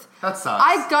 I just... That sucks.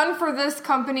 I gun for this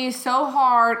company so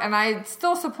hard, and I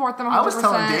still support them 100%. I was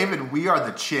telling David, we are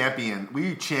the champion.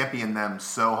 We champion them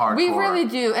so hardcore. We really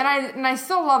do, and I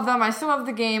still love them. I still love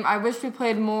the game. I wish we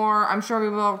played more. I'm sure we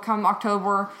will come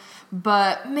October.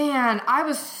 But man, I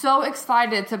was so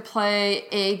excited to play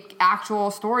a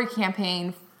actual story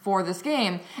campaign for this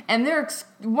game, and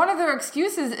one of their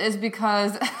excuses is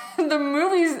because the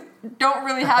movies don't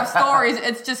really have stories.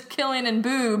 It's just killing and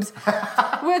boobs,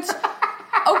 which.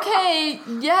 Okay,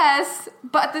 yes,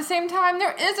 but at the same time,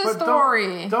 there is a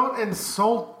story. Don't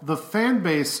insult the fan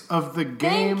base of the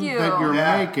game that you're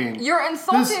making. You're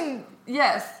insulting,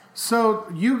 yes. So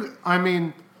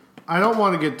I don't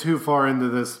want to get too far into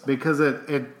this because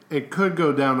it could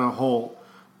go down a hole,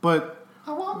 but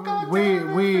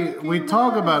we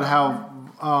talk about how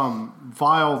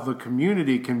vile the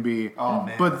community can be. Oh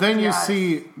man! But then you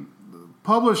see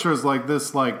publishers like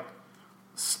this, like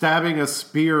stabbing a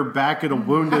spear back at a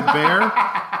wounded bear,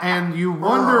 and you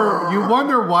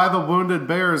wonder why the wounded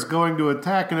bear is going to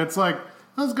attack, and it's like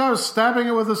this guy was stabbing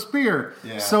it with a spear.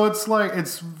 Yeah. So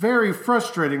it's very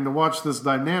frustrating to watch this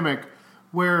dynamic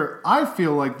where I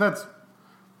feel like that's,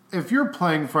 if you're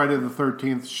playing Friday the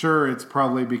 13th, sure, it's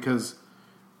probably because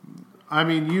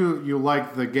you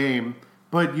like the game,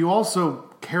 but you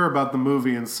also care about the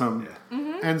movie in some,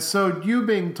 and so you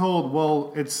being told,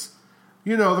 well, it's,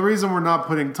 the reason we're not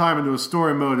putting time into a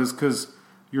story mode is because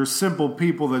you're simple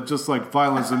people that just like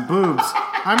violence and boobs.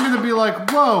 I'm going to be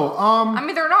like, whoa.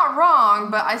 They're not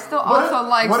wrong, but I still also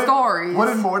like stories. What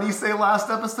did Morty say last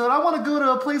episode? I want to go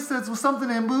to a place that's with something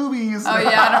in boobies. Oh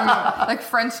yeah, I don't know, like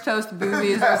French toast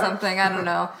boobies or something. I don't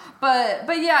know, but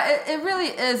yeah, it really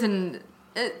is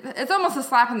it's almost a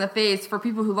slap in the face for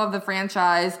people who love the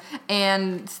franchise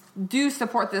and do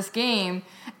support this game.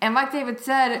 And like David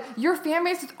said, your fan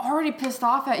base is already pissed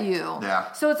off at you.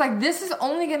 Yeah. So it's like, this is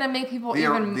only going to make people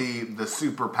the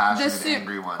super passionate,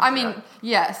 angry ones.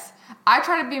 Yes. I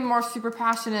try to be more super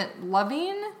passionate,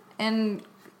 loving, and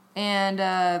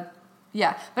yeah.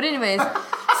 But anyways,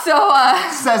 so...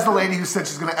 says the lady who said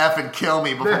she's going to effing kill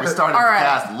me before we started the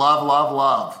cast. Love, love,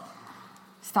 love.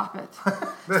 Stop it.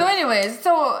 So anyways,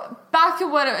 back to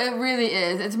what it really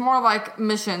is. It's more like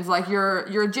missions. Like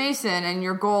you're Jason, and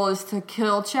your goal is to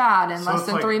kill Chad in less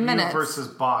than 3 minutes. You versus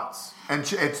bots. And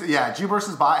it's you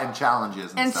versus bot and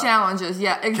challenges. And stuff. Challenges,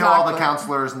 yeah, exactly. Kill all the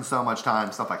counselors in so much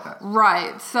time, stuff like that.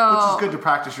 Right. So which is good to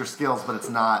practice your skills, but it's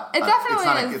not.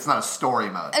 It's not a story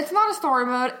mode. It's not a story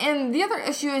mode, and the other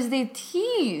issue is they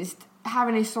teased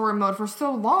having a story mode for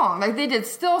so long. Like they did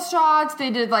still shots, they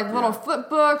did like little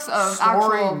flip books of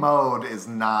story mode is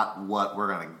not what we're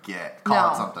gonna get.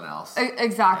 Call it something else.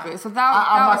 Exactly. So I'm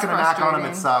not gonna knock on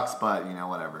them. It sucks, but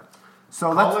whatever.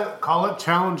 So call it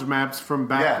challenge maps from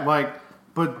back.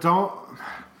 But don't.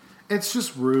 It's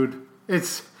just rude.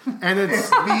 It's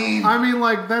mean.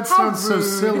 That sounds so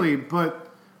silly, but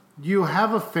you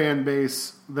have a fan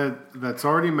base that's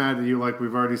already mad at you, like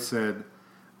we've already said,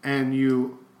 and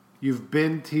you've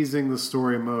been teasing the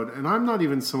story mode, and I'm not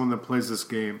even someone that plays this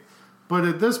game. But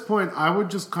at this point, I would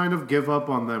just kind of give up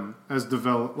on them as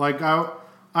develop. Like,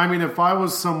 if I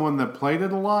was someone that played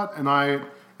it a lot and I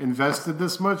invested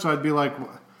this much, I'd be like,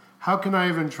 how can I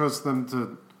even trust them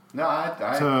to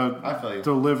I feel you.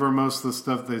 Deliver most of the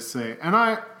stuff they say? And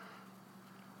I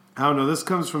don't know, this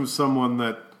comes from someone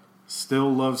that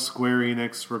still loves Square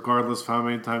Enix, regardless of how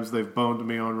many times they've boned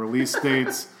me on release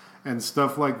dates. And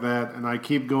stuff like that, and I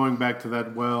keep going back to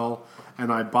that well,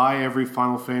 and I buy every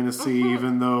Final Fantasy,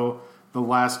 even though the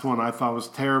last one I thought was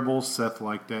terrible. Seth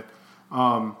liked it.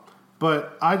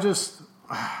 But I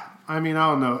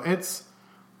don't know.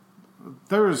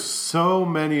 There's so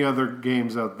many other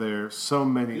games out there, so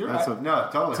many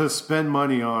totally. to spend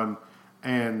money on,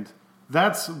 and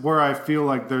that's where I feel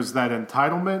like there's that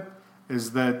entitlement,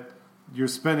 is that you're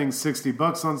spending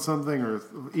 $60 on something, or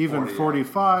even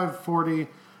 45, 40,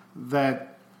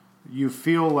 that you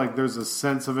feel like there's a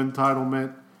sense of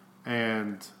entitlement,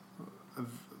 and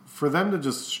for them to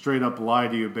just straight up lie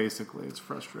to you, basically, it's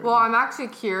frustrating. Well, I'm actually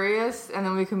curious, and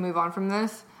then we can move on from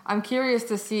this. I'm curious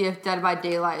to see if Dead by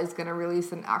Daylight is going to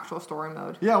release an actual story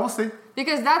mode. Yeah, we'll see.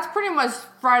 Because that's pretty much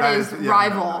Friday's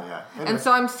rival. And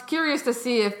so I'm curious to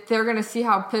see if they're going to see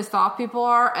how pissed off people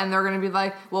are, and they're going to be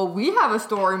like, well, we have a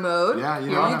story mode. Yeah, Here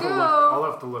you go. I'll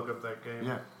have to look up that game.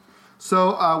 Yeah.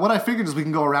 So what I figured is we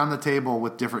can go around the table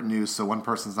with different news, so one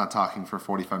person's not talking for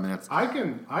 45 minutes. I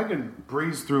can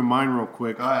breeze through mine real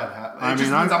quick. Go ahead. It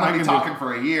just means I'm going to be talking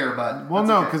for a year, but well,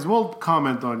 no, because we'll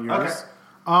comment on yours.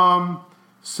 Okay.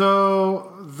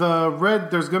 So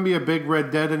there's going to be a big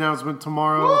Red Dead announcement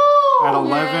tomorrow at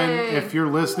 11. Yay. If you're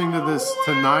listening to this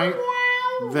tonight,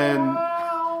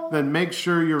 then make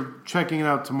sure you're checking it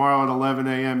out tomorrow at 11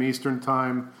 a.m. Eastern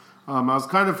Time. I was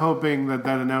kind of hoping that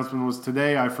announcement was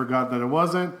today. I forgot that it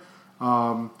wasn't.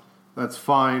 That's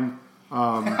fine.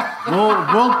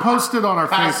 We'll post it on our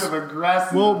Passive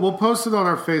aggressive. We'll post it on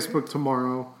our Facebook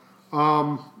tomorrow.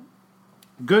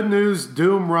 Good news,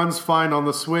 Doom runs fine on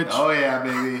the Switch. Oh yeah,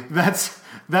 baby. That's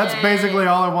Yay. basically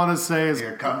all I want to say is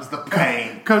Here comes the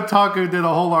pain. Kotaku did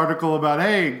a whole article about,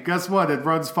 hey, guess what? It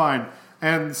runs fine.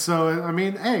 And so, I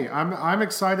mean, hey, I'm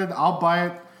excited. I'll buy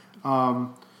it.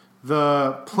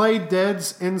 The Play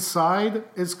Dead's Inside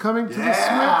is coming to the Switch.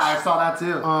 Yeah, I saw that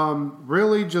too.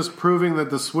 Really just proving that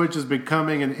the Switch is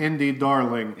becoming an indie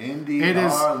darling. Indie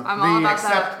darling. I'm all about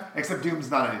that. Except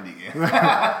Doom's not an indie game.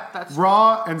 That's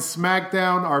Raw and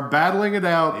SmackDown are battling it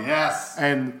out. Yes.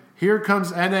 And here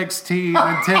comes NXT,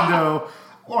 Nintendo,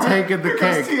 taking the Here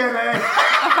comes cake. TNA.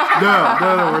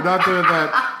 No, we're not doing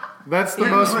that. That's the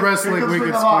most wrestling we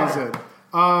could squeeze in.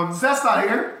 Seth's not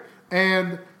here.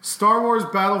 And Star Wars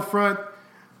Battlefront,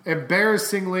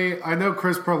 embarrassingly, I know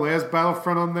Chris probably has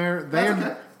Battlefront on there.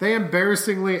 They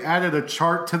embarrassingly added a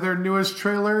chart to their newest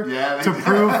trailer to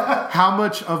prove how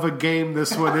much of a game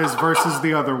this one is versus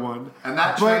the other one. And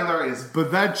that trailer is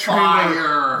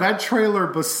fire. That trailer,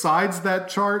 besides that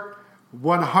chart,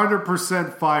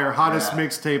 100% fire. Hottest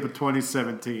mixtape of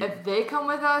 2017. If they come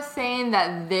with us saying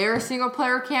that their single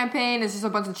player campaign is just a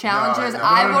bunch of challenges,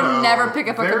 I will never pick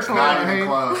up a Their controller. campaign,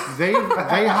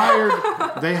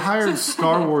 they hired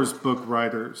Star Wars book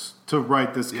writers to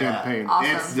write this campaign.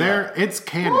 Awesome. It's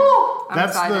canon.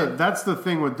 That's the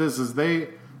thing with this is they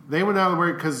went out of the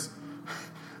way because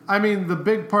I mean the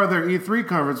big part of their E3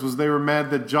 conference was they were mad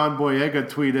that John Boyega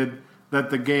tweeted that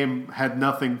the game had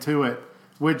nothing to it.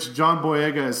 Which John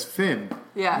Boyega is Finn.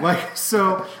 Yeah.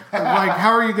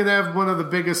 How are you going to have one of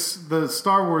the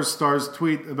Star Wars stars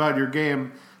tweet about your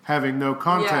game having no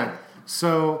content? Yeah.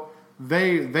 So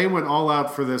they went all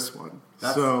out for this one.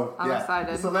 I'm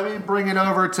excited. So let me bring it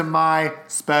over to my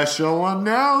special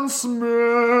announcement.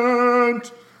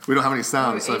 We don't have any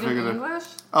sounds, so I figured English?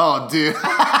 Oh, dude.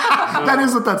 That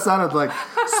is what that sounded like.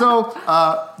 So,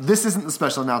 this isn't the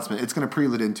special announcement. It's going to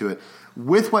prelude into it.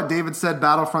 With what David said,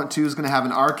 Battlefront 2 is going to have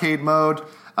an arcade mode.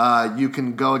 You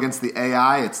can go against the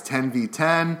AI. It's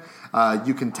 10v10.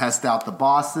 You can test out the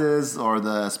bosses or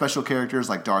the special characters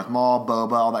like Darth Maul,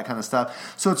 Boba, all that kind of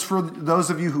stuff. So it's for those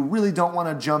of you who really don't want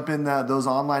to jump in those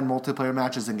online multiplayer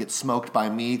matches and get smoked by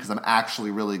me because I'm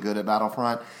actually really good at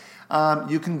Battlefront.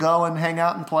 You can go and hang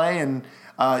out and play, and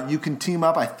you can team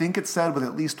up, I think it said, with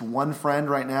at least one friend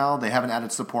right now. They haven't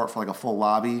added support for like a full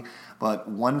lobby, but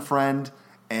one friend,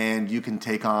 and you can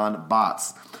take on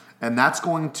bots. And that's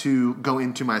going to go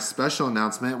into my special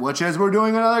announcement, which is we're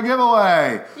doing another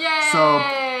giveaway. Yay! So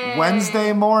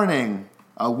Wednesday morning,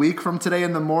 a week from today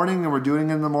in the morning, and we're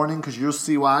doing it in the morning because you'll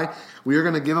see why, we are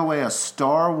going to give away a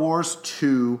Star Wars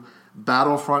 2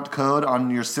 Battlefront code on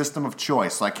your system of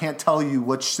choice. So I can't tell you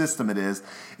which system it is.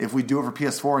 If we do it for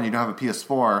PS4 and you don't have a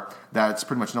PS4, that's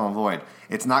pretty much null and void.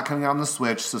 It's not coming out on the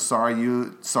Switch, so sorry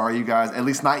you guys, at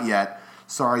least not yet.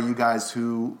 Sorry you guys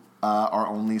who are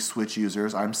only Switch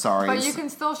users. I'm sorry. But you can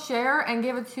still share and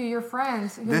give it to your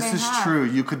friends who This may is have. true.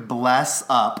 You could bless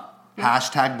up,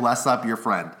 hashtag bless up your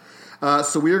friend.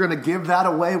 So we are going to give that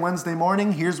away Wednesday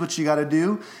morning. Here's what you got to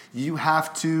do. You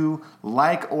have to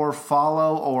like or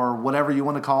follow or whatever you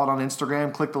want to call it on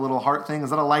Instagram. Click the little heart thing. Is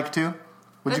that a like too?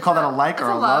 Would you call that a like or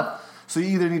a love? So you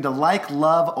either need to like,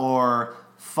 love, or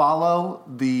follow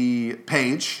the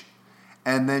page.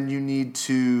 And then you need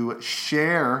to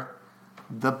share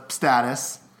the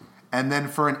status. And then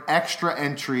for an extra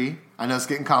entry, I know it's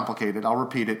getting complicated, I'll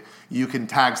repeat it, you can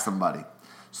tag somebody.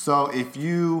 So if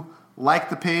you like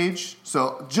the page,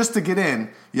 so just to get in,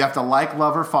 you have to like,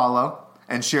 love, or follow,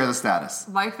 and share the status.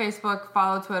 Like Facebook,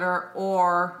 follow Twitter,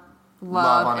 or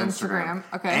love on Instagram.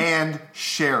 Okay. And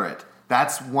share it.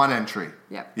 That's one entry.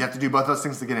 Yep. You have to do both those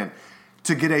things to get in.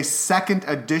 To get a second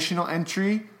additional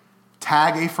entry,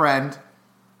 tag a friend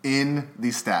in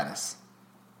the status.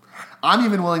 I'm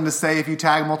even willing to say if you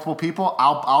tag multiple people,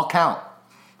 I'll count.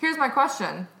 Here's my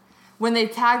question. When they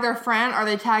tag their friend, are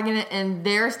they tagging it in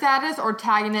their status or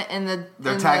tagging it in the...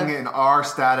 They're tagging it in our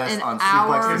status in on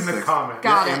our- Suplex In the 6. comments.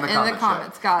 Got Yeah, it. In the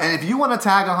comments. Got it. And if you want to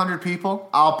tag 100 people,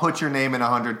 I'll put your name in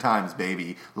 100 times,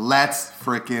 baby. Let's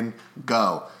freaking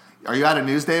go. Are you out of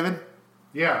news, David?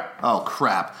 Yeah. Oh,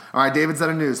 crap. All right, David's out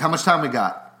of news. How much time we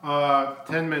got?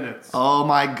 10 minutes. Oh,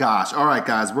 my gosh. All right,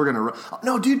 guys, we're going to...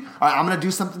 No, dude. All right, I'm going to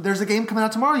do something. There's a game coming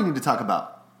out tomorrow you need to talk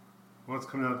about. What's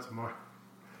coming out tomorrow?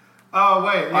 Oh,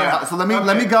 wait, yeah. All right, so let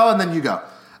me go, and then you go.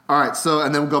 All right, so,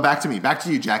 and then we'll go back to me. Back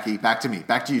to you, Jackie. Back to me.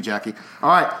 Back to you, Jackie. All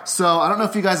right, so I don't know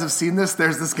if you guys have seen this.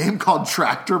 There's this game called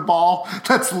Tractor Ball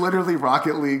that's literally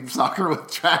Rocket League soccer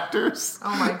with tractors. Oh,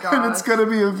 my God. And it's going to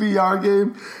be a VR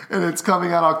game, and it's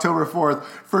coming out October 4th.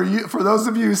 For those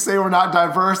of you who say we're not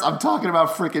diverse, I'm talking about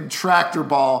freaking Tractor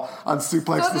Ball on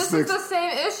Suplex So the this Six. is the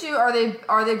same issue. Are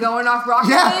they going off Rocket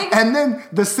League? Yeah, and then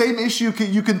the same issue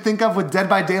you can think of with Dead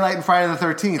by Daylight and Friday the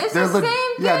 13th. It's the same thing.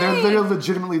 Yeah, they're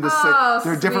legitimately the same. Oh,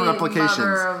 They're different sweet replications.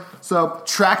 mother of- So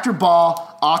Tractor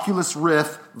Ball, Oculus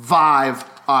Rift, Vive,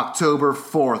 October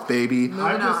 4th, baby.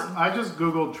 Moving on. I just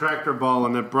Googled Tractor Ball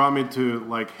and it brought me to,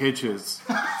 like, Hitches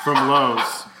from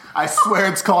Lowe's. I swear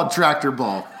it's called Tractor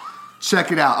Ball.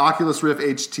 Check it out. Oculus Rift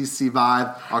HTC Vive,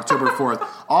 October 4th.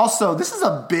 Also, this is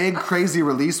a big, crazy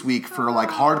release week for, like,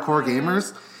 hardcore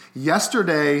gamers.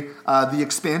 Yesterday, the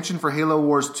expansion for Halo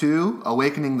Wars 2,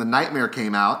 Awakening the Nightmare,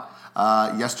 came out.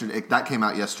 Yesterday. That came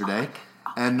out yesterday.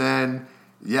 And then,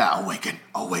 yeah,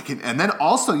 Awaken. And then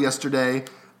also yesterday,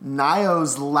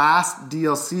 Nioh's last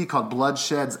DLC called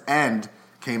Bloodshed's End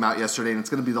came out yesterday, and it's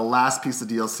going to be the last piece of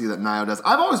DLC that Nioh does.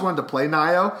 I've always wanted to play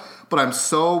Nioh, but I'm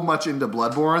so much into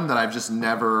Bloodborne that I've just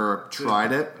never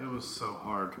tried it. It was so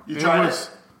hard. You tried it?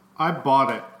 I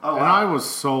bought it. Oh, and wow. I was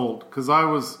sold because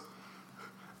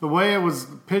the way it was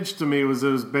pitched to me was it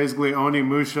was basically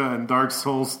Onimusha and Dark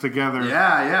Souls together.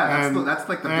 Yeah. And- That's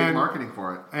like the big and- marketing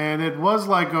for it. And it was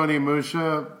like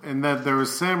Onimusha in that there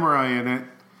was samurai in it,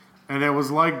 and it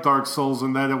was like Dark Souls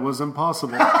in that it was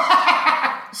impossible.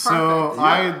 So Perfect.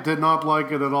 I did not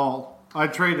like it at all. I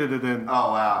traded it in.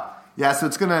 Oh, wow. Yeah, so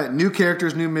it's new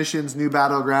characters, new missions, new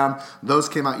battleground. Those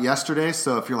came out yesterday,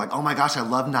 so if you're like, oh my gosh, I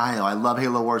love Nioh, I love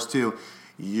Halo Wars 2,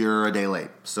 you're a day late.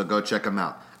 So go check them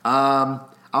out.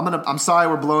 I'm sorry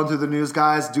we're blowing through the news,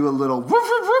 guys. Do a little whoop,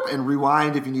 whoop, whoop, and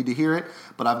rewind if you need to hear it.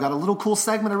 But I've got a little cool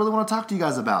segment I really want to talk to you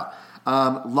guys about.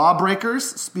 Lawbreakers,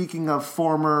 speaking of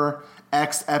former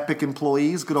ex-Epic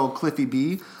employees, good old Cliffy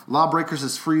B. Lawbreakers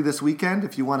is free this weekend.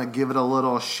 If you want to give it a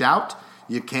little shout,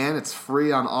 you can. It's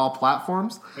free on all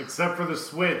platforms. Except for the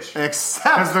Switch. Except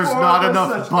Because there's not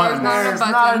enough buttons. There's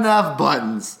not enough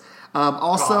buttons.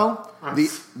 Also,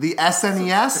 the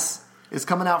SNES is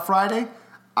coming out Friday.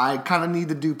 I kind of need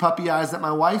to do puppy eyes at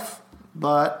my wife,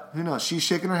 but who knows? She's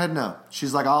shaking her head no.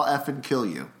 She's like, I'll effing kill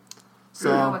you.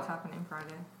 So I know what's happening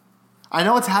Friday. I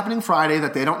know it's happening Friday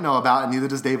that they don't know about, and neither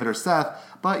does David or Seth,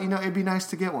 but, it'd be nice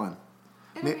to get one.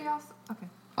 It'd be awesome. Okay.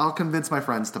 I'll convince my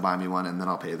friends to buy me one, and then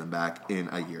I'll pay them back in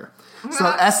a year. So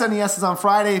SNES is on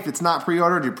Friday. If it's not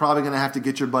pre-ordered, you're probably going to have to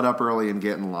get your butt up early and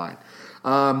get in line.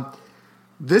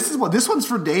 This one's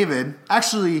for David.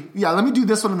 Actually, yeah, let me do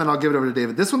this one, and then I'll give it over to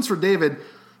David. This one's for David.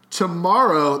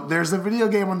 Tomorrow, there's a video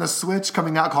game on the Switch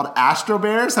coming out called Astro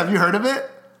Bears. Have you heard of it?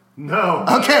 No.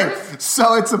 Okay,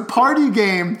 so it's a party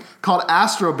game called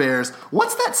Astro Bears.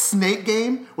 What's that snake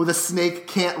game where the snake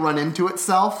can't run into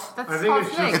itself? That's I think called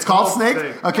it's Snake. just- It's called called Snake?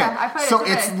 Snake. Okay, Yeah, I played it so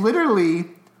today. it's literally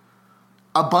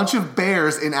a bunch of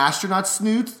bears in astronaut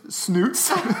snoots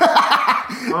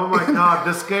Oh my god,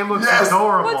 this game looks Yes.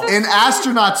 adorable. What's in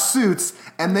astronaut suits,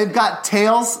 and they've got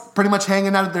tails pretty much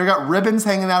hanging out. They've got ribbons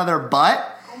hanging out of their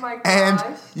butt. Oh my gosh. And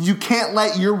you can't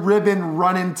let your ribbon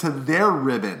run into their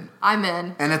ribbon. I'm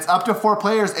in. And it's up to 4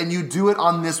 players, and you do it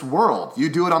on this world. You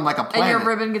do it on like a planet. And your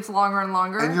ribbon gets longer and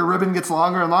longer. And your ribbon gets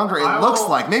longer and longer. It I looks will-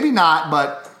 like. Maybe not,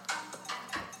 but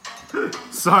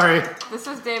Sorry. This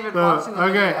is David watching the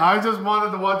Okay, video. I just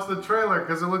wanted to watch the trailer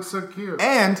because it looks so cute.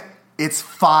 and it's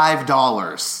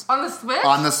 $5 On the Switch?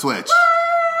 on the Switch.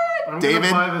 I'm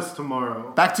David? gonna buy this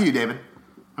tomorrow. Back to you, David.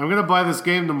 I'm gonna buy this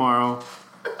game tomorrow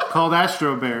called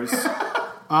Astro Bears.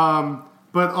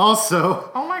 But also,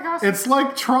 Oh my gosh. it's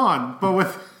like Tron, but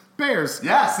with bears.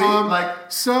 Yeah, see,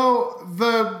 So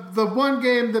the one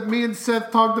game that me and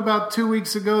Seth talked about 2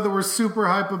 weeks ago that we're super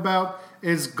hype about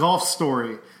is Golf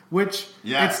Story, which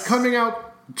Yes. it's coming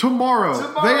out tomorrow.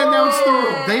 They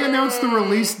announced the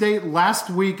release date last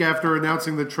week after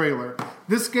announcing the trailer.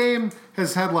 This game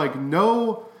has had like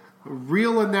no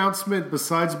real announcement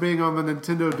besides being on the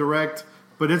Nintendo Direct,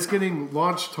 but it's getting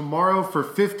launched tomorrow for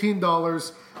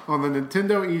 $15 on the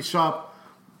Nintendo eShop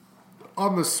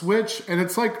on the Switch, and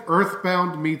it's like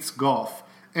Earthbound meets golf.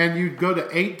 And you'd go to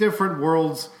 8 different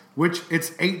worlds, which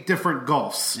it's 8 different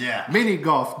golfs. Yeah. Mini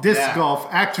golf, disc Yeah. golf,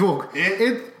 actual.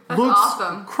 It looks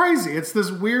awesome. crazy. It's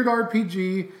this weird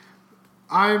RPG.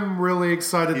 I'm really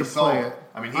excited to play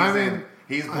it.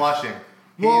 He's blushing.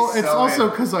 Well, it's also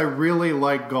because I really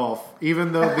like golf,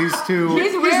 even though these two.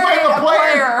 He's wearing a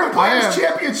player. Players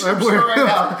Championship I'm shirt wearing, right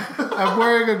now. I'm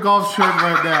wearing a golf shirt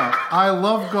right now. I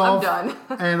love golf, I'm done.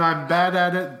 and I'm bad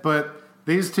at it, but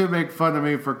These two make fun of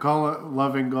me for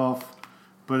loving golf,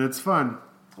 but it's fun.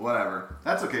 Whatever.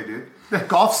 That's okay, dude.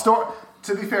 Golf Story.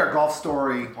 To be fair, Golf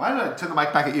Story. Why did I turn the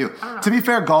mic back at you? To be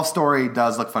fair, Golf Story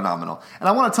does look phenomenal. And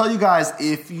I want to tell you guys,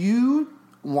 if you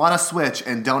want a Switch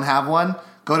and don't have one,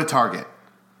 go to Target.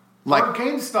 Or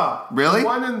GameStop. Really?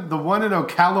 The one in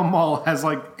Ocala Mall has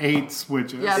like 8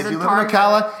 Switches. Yeah, If you live in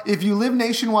Ocala, if you live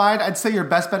nationwide, I'd say your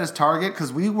best bet is Target,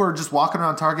 because we were just walking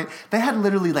around Target. They had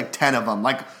literally like 10 of them.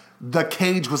 Like, the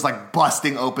cage was like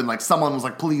busting open. Like, someone was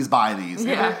like, please buy these.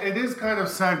 Yeah. It is kind of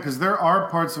sad because there are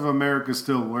parts of America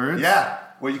still where it's... Yeah,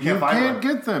 where you can't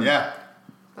get them. Yeah.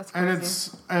 That's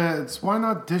crazy. And it's why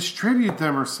not distribute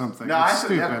them or something? No, it's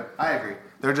stupid. Yeah, I agree.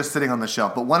 They're just sitting on the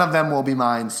shelf, but one of them will be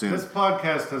mine soon. This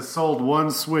podcast has sold 1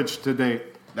 Switch to date.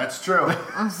 That's true.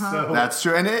 So That's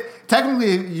true. And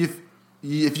technically,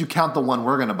 if you count the one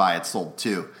we're going to buy, it's sold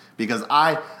 2. Because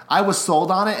I was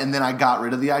sold on it, and then I got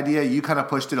rid of the idea. You kind of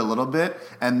pushed it a little bit.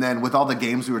 And then with all the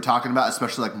games we were talking about,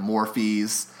 especially like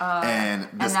Morpheus and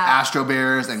this Astro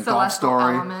Bears and Golf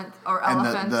Story.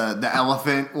 Elephant. And the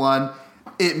elephant one.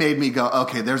 It made me go,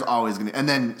 okay, there's always going to... And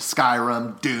then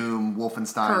Skyrim, Doom,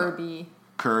 Wolfenstein.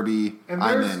 Kirby. And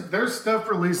I'm in. There's stuff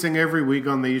releasing every week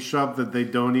on the eShop that they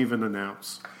don't even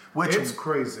announce. It's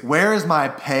crazy. Where is my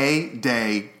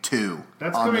Payday 2?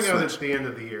 That's coming out at the end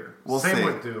of the year. Same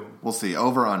with Doom. We'll see.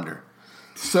 Over, under.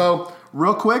 So,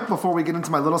 real quick, before we get into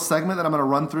my little segment that I'm going to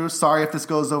run through. Sorry if this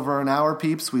goes over an hour,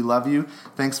 peeps. We love you.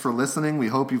 Thanks for listening. We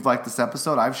hope you've liked this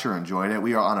episode. I've sure enjoyed it.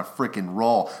 We are on a freaking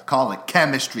roll. Call it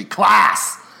chemistry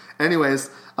class.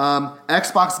 Anyways,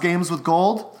 Xbox Games with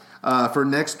Gold for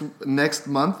next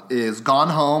month is Gone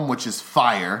Home, which is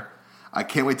fire. I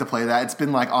can't wait to play that. It's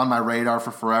been like on my radar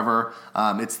for forever.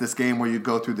 It's this game where you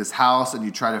go through this house and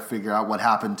you try to figure out what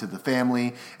happened to the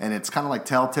family, and it's kind of like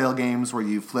Telltale games where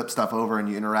you flip stuff over and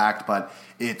you interact. But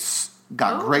it's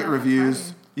got great reviews.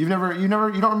 Exciting. You don't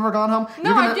remember Gone Home?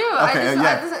 No, I do.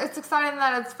 Okay, it's exciting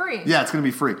that it's free. Yeah, it's going to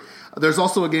be free. There's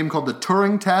also a game called The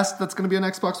Turing Test that's going to be on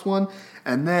Xbox One,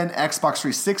 and then Xbox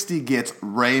 360 gets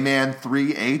Rayman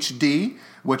 3 HD,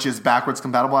 which is backwards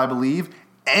compatible, I believe.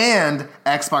 And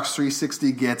Xbox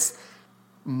 360 gets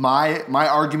my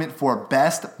argument for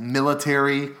best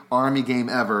military army game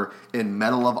ever in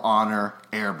Medal of Honor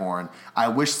Airborne. I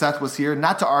wish Seth was here,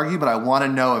 not to argue, but I want to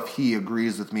know if he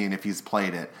agrees with me and if he's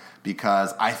played it.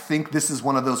 Because I think this is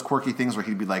one of those quirky things where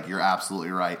he'd be like, you're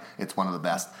absolutely right. It's one of the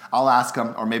best. I'll ask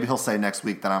him, or maybe he'll say next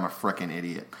week that I'm a frickin'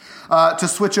 idiot. To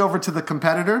switch over to the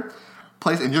competitor,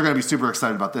 and you're going to be super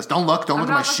excited about this. Don't look at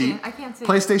my sheet. I can't see.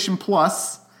 PlayStation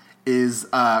Plus is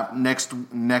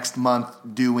next month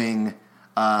doing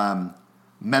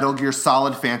Metal Gear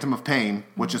Solid Phantom of Pain,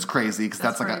 which is crazy because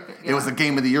that's like it was a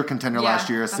Game of the Year contender last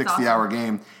year, a 60-hour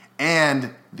game,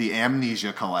 and the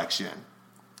Amnesia Collection.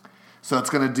 So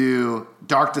it's going to do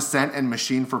Dark Descent and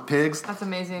Machine for Pigs. That's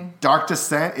amazing. Dark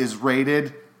Descent is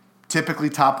rated typically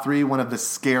top 3, one of the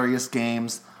scariest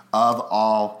games of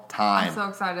all time. I'm so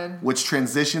excited. Which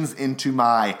transitions into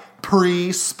my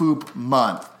pre-spoop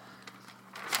month.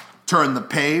 Turn the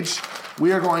page.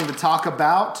 We are going to talk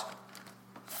about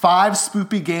 5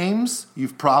 spoopy games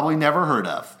you've probably never heard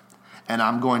of. And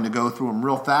I'm going to go through them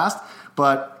real fast.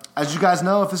 But as you guys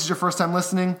know, if this is your first time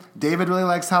listening, David really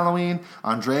likes Halloween.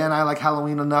 Andrea and I like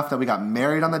Halloween enough that we got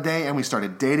married on the day and we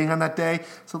started dating on that day.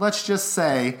 So let's just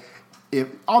say, if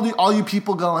all you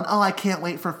people going, oh, I can't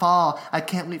wait for fall, I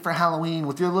can't wait for Halloween,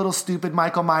 with your little stupid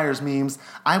Michael Myers memes,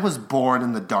 I was born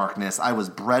in the darkness. I was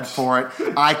bred for it.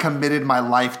 I committed my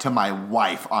life to my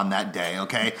wife on that day,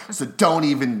 okay? So don't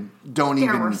even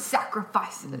There were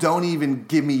sacrifices. Don't even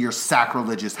give me your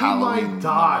sacrilegious Halloween. You might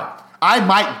die. I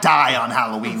might die on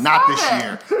Halloween, not this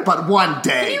year, but one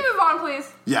day. Can you move on,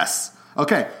 please? Yes.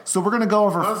 Okay, so we're going to go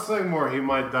over... Don't say more. He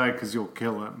might die because you'll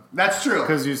kill him. That's true.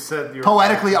 Because you said you're...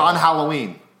 Poetically on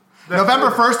Halloween.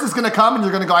 November 1st is going to come and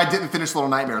you're going to go, I didn't finish Little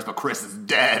Nightmares, but Chris is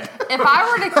dead. If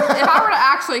I were to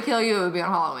actually kill you, it would be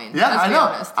on Halloween. Yeah, I know.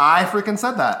 Honest. I freaking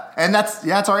said that. And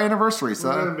it's our anniversary, so...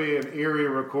 It's going to be an eerie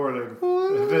recording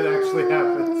if it actually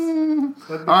happens.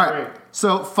 That'd be All great. right.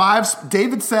 So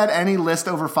David said any list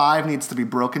over 5 needs to be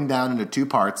broken down into 2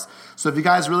 parts. So if you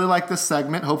guys really like this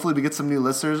segment, hopefully we get some new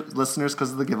listeners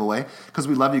because of the giveaway. Because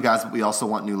we love you guys, but we also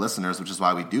want new listeners, which is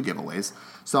why we do giveaways.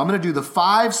 So I'm going to do the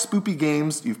 5 spoopy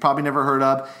games you've probably never heard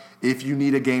of if you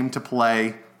need a game to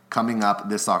play coming up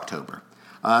this October.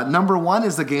 Number 1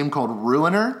 is a game called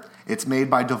Ruiner. It's made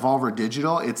by Devolver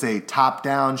Digital. It's a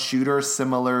top-down shooter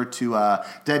similar to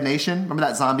Dead Nation. Remember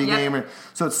that zombie game?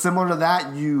 So it's similar to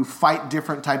that. You fight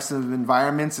different types of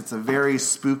environments. It's a very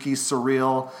spooky,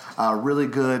 surreal, really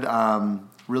good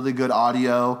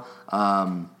audio.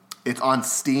 It's on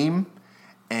Steam.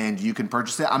 and you can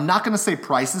purchase it. I'm not going to say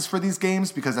prices for these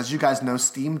games because, as you guys know,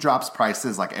 Steam drops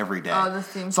prices like every day. Oh, the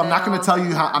Steam so I'm not going to sales. tell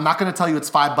you I'm not going to tell you it's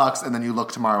 $5 and then you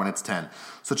look tomorrow and it's 10.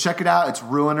 So check it out. It's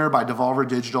Ruiner by Devolver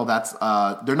Digital. That's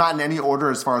they're not in any order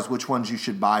as far as which ones you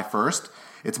should buy first.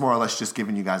 It's more or less just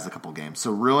giving you guys a couple games.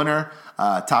 So Ruiner,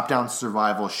 top-down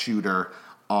survival shooter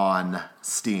on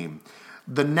Steam.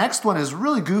 The next one is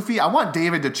really goofy. I want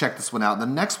David to check this one out. The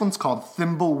next one's called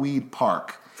Thimbleweed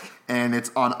Park, and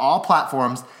it's on all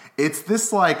platforms. It's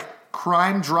this like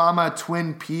crime drama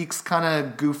Twin Peaks kind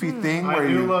of goofy thing. I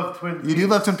do love Twin Peaks. You do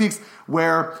love Twin Peaks,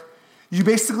 where you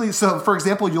basically, so for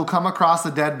example, you'll come across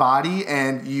a dead body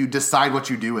and you decide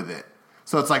what you do with it.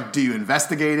 So it's like, do you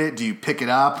investigate it? Do you pick it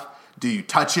up? Do you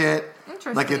touch it?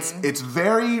 Interesting. Like it's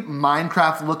very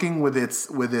Minecraft looking with its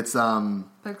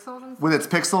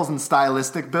pixels and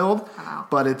stylistic build. Wow.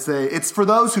 But it's for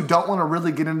those who don't want to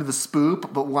really get into the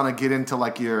spoop, but want to get into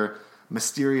like your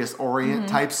Mysterious Orient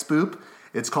type spoop.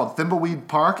 It's called Thimbleweed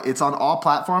Park. It's on all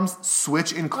platforms,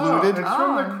 Switch included. It's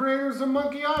from the creators of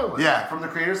Monkey Island. Yeah, from the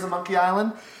creators of Monkey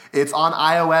Island. It's on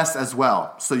iOS as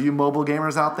well. So you mobile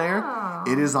gamers out there,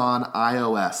 it is on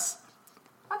iOS.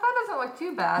 I thought it doesn't look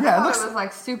too bad. Yeah, I thought it was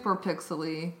like super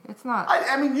pixely. It's not.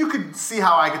 I mean, you could see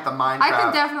how I get the Minecraft. I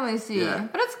can definitely see, Yeah.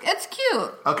 but it's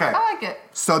cute. Okay. I like it.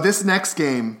 So this next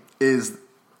game is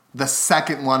the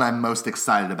second one I'm most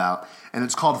excited about, and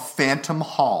it's called Phantom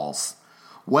Halls.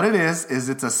 What it is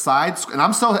it's a side, and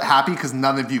I'm so happy because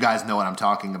none of you guys know what I'm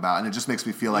talking about, and it just makes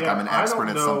me feel like I'm an expert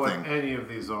at something. I don't know what any of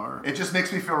these are. It just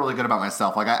makes me feel really good about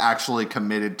myself. Like I actually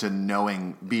committed to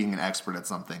being an expert at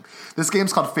something. This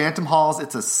game's called Phantom Halls.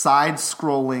 It's a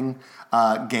side-scrolling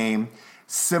game.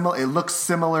 It looks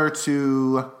similar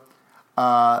to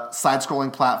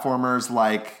side-scrolling platformers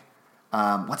like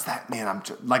what's that? Man,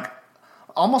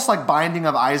 almost like Binding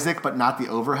of Isaac, but not the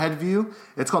overhead view.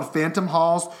 It's called Phantom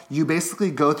Halls. You basically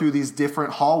go through these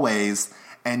different hallways,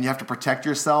 and you have to protect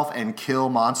yourself and kill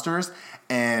monsters.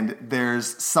 And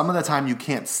there's some of the time you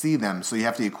can't see them, so you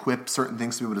have to equip certain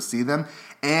things to be able to see them.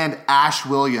 And Ash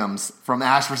Williams from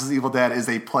Ash vs. Evil Dead is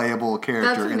a playable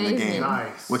character in the game,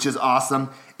 Nice. which is awesome.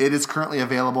 It is currently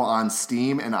available on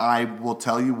Steam, and I will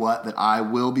tell you that I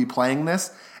will be playing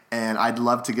this, and I'd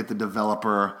love to get the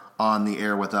developer on the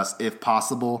air with us if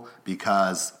possible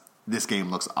because this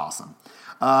game looks awesome.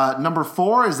 Number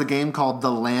 4 is a game called The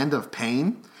Land of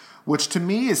Pain, which to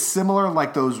me is similar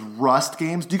like those Rust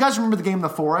games. Do you guys remember the game The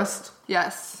Forest?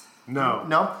 Yes. No.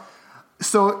 No?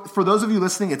 So for those of you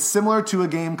listening, it's similar to a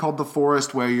game called The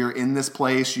Forest where you're in this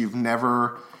place, you've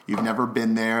never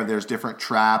been there, there's different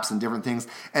traps and different things.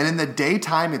 And in the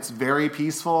daytime, it's very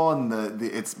peaceful, and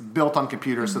it's built on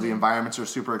computers, so the environments are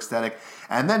super aesthetic.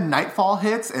 And then nightfall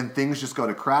hits, and things just go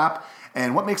to crap.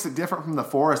 And what makes it different from The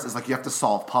Forest is like you have to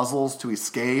solve puzzles to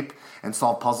escape and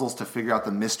solve puzzles to figure out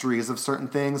the mysteries of certain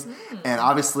things. And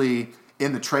obviously,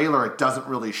 in the trailer, it doesn't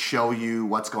really show you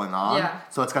what's going on. Yeah.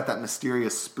 So it's got that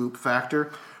mysterious spoop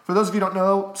factor. For those of you who don't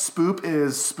know, spoop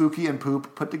is spooky and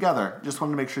poop put together. Just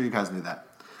wanted to make sure you guys knew that.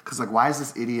 Because, like, why is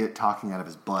this idiot talking out of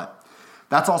his butt?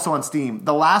 That's also on Steam.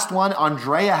 The last one,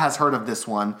 Andrea has heard of this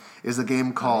one, is a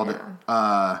game called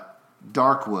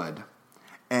Darkwood.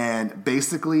 And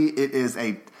basically, it is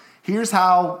here's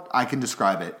how I can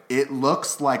describe it. It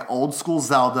looks like old school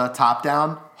Zelda,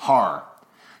 top-down horror.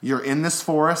 You're in this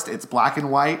forest. It's black and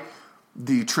white.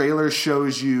 The trailer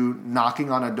shows you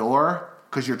knocking on a door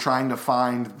because you're trying to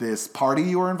find this party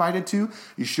you were invited to.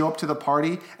 You show up to the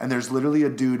party, and there's literally a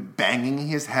dude banging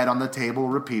his head on the table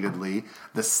repeatedly.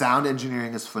 The sound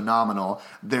engineering is phenomenal.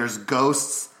 There's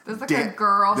ghosts. There's like a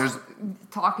girl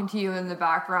talking to you in the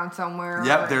background somewhere.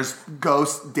 Yep, there's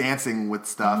ghosts dancing with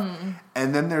stuff.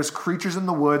 And then there's creatures in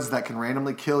the woods that can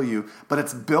randomly kill you. But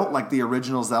it's built like the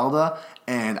original Zelda.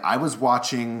 And I was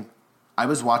watching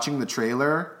the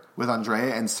trailer with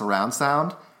Andrea and surround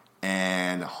sound.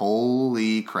 And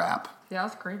holy crap. Yeah,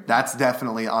 that's creepy. That's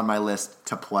definitely on my list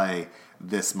to play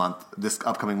this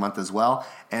upcoming month as well.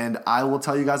 And I will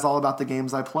tell you guys all about the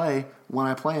games I play when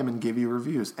I play them and give you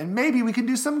reviews. And maybe we can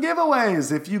do some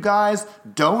giveaways if you guys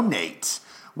donate,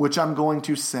 which I'm going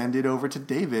to send it over to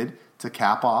David to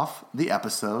cap off the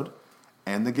episode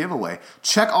and the giveaway.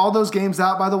 Check all those games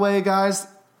out, by the way, guys.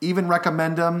 Even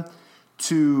recommend them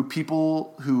to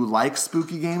people who like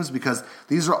spooky games because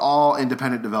these are all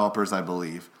independent developers, I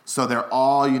believe. So they're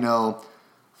all,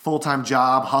 full-time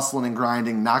job, hustling and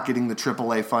grinding, not getting the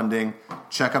AAA funding.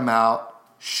 Check them out.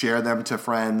 Share them to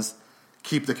friends.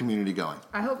 Keep the community going.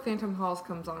 I hope Phantom Halls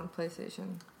comes on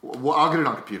PlayStation. Well, I'll get it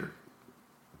on computer.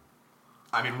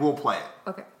 I mean, we'll play it.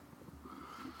 Okay.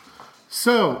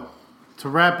 So, to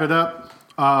wrap it up,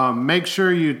 make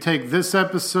sure you take this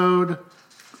episode,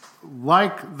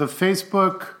 like the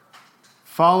Facebook,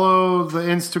 follow the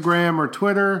Instagram or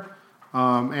Twitter,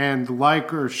 and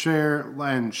like or share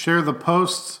the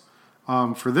posts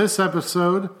for this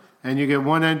episode, and you get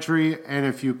one entry. And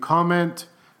if you comment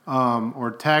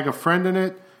or tag a friend in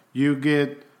it, you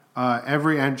get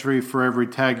every entry for every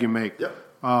tag you make. Yep.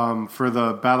 For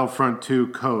the Battlefront 2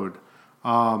 code.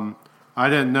 I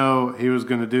didn't know he was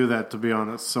going to do that, to be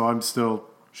honest, so I'm still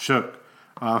shook.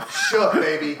 Shook,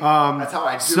 baby. That's how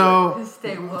I do it.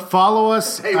 Stay woke. Follow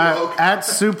us Stay woke. at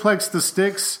Suplex the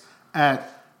Sticks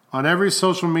on every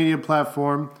social media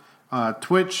platform,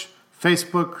 Twitch,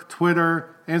 Facebook,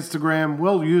 Twitter, Instagram.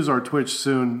 We'll use our Twitch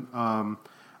soon.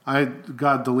 I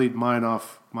got to delete mine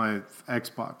off my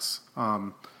Xbox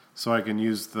so I can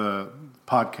use the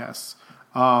podcasts.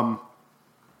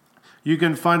 You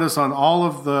can find us on all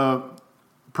of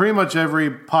pretty much every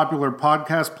popular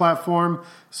podcast platform.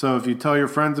 So if you tell your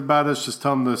friends about us, just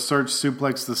tell them to search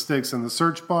Suplex the Sticks in the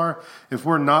search bar. If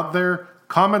we're not there,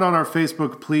 comment on our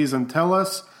Facebook, please, and tell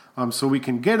us so we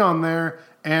can get on there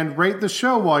and rate the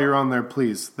show while you're on there,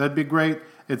 please. That'd be great.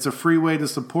 It's a free way to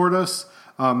support us.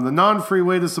 The non-free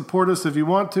way to support us, if you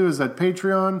want to, is at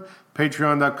Patreon,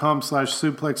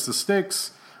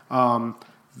 patreon.com/suplexthesticks.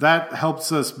 That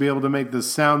helps us be able to make this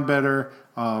sound better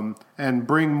and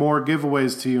bring more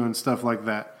giveaways to you and stuff like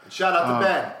that. Shout out to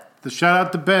Ben. Shout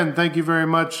out to Ben. Thank you very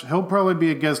much. He'll probably be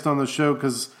a guest on the show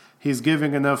because he's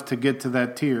giving enough to get to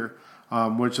that tier,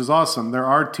 which is awesome. There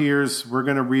are tiers. We're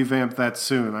going to revamp that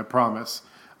soon, I promise.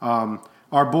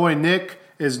 Our boy Nick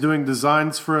is doing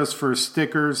designs for us for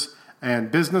stickers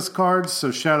and business cards, so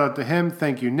shout out to him.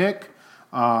 Thank you, Nick.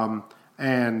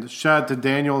 And shout out to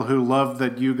Daniel, who loved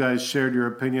that you guys shared your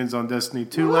opinions on Destiny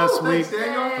 2 last week. Thanks,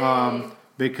 Daniel.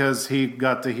 Because he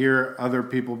got to hear other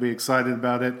people be excited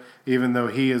about it, even though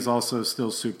he is also still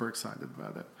super excited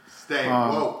about it. Stay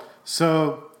woke.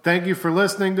 So thank you for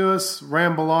listening to us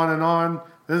ramble on and on.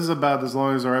 This is about as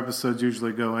long as our episodes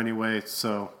usually go anyway,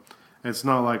 so it's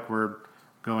not like we're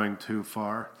going too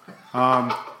far.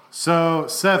 So,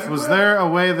 Seth, was there a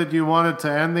way that you wanted to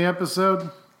end the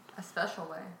episode? A special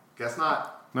way. Guess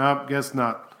not. Nope, guess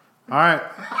not. All right.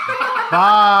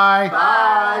 Bye. Bye.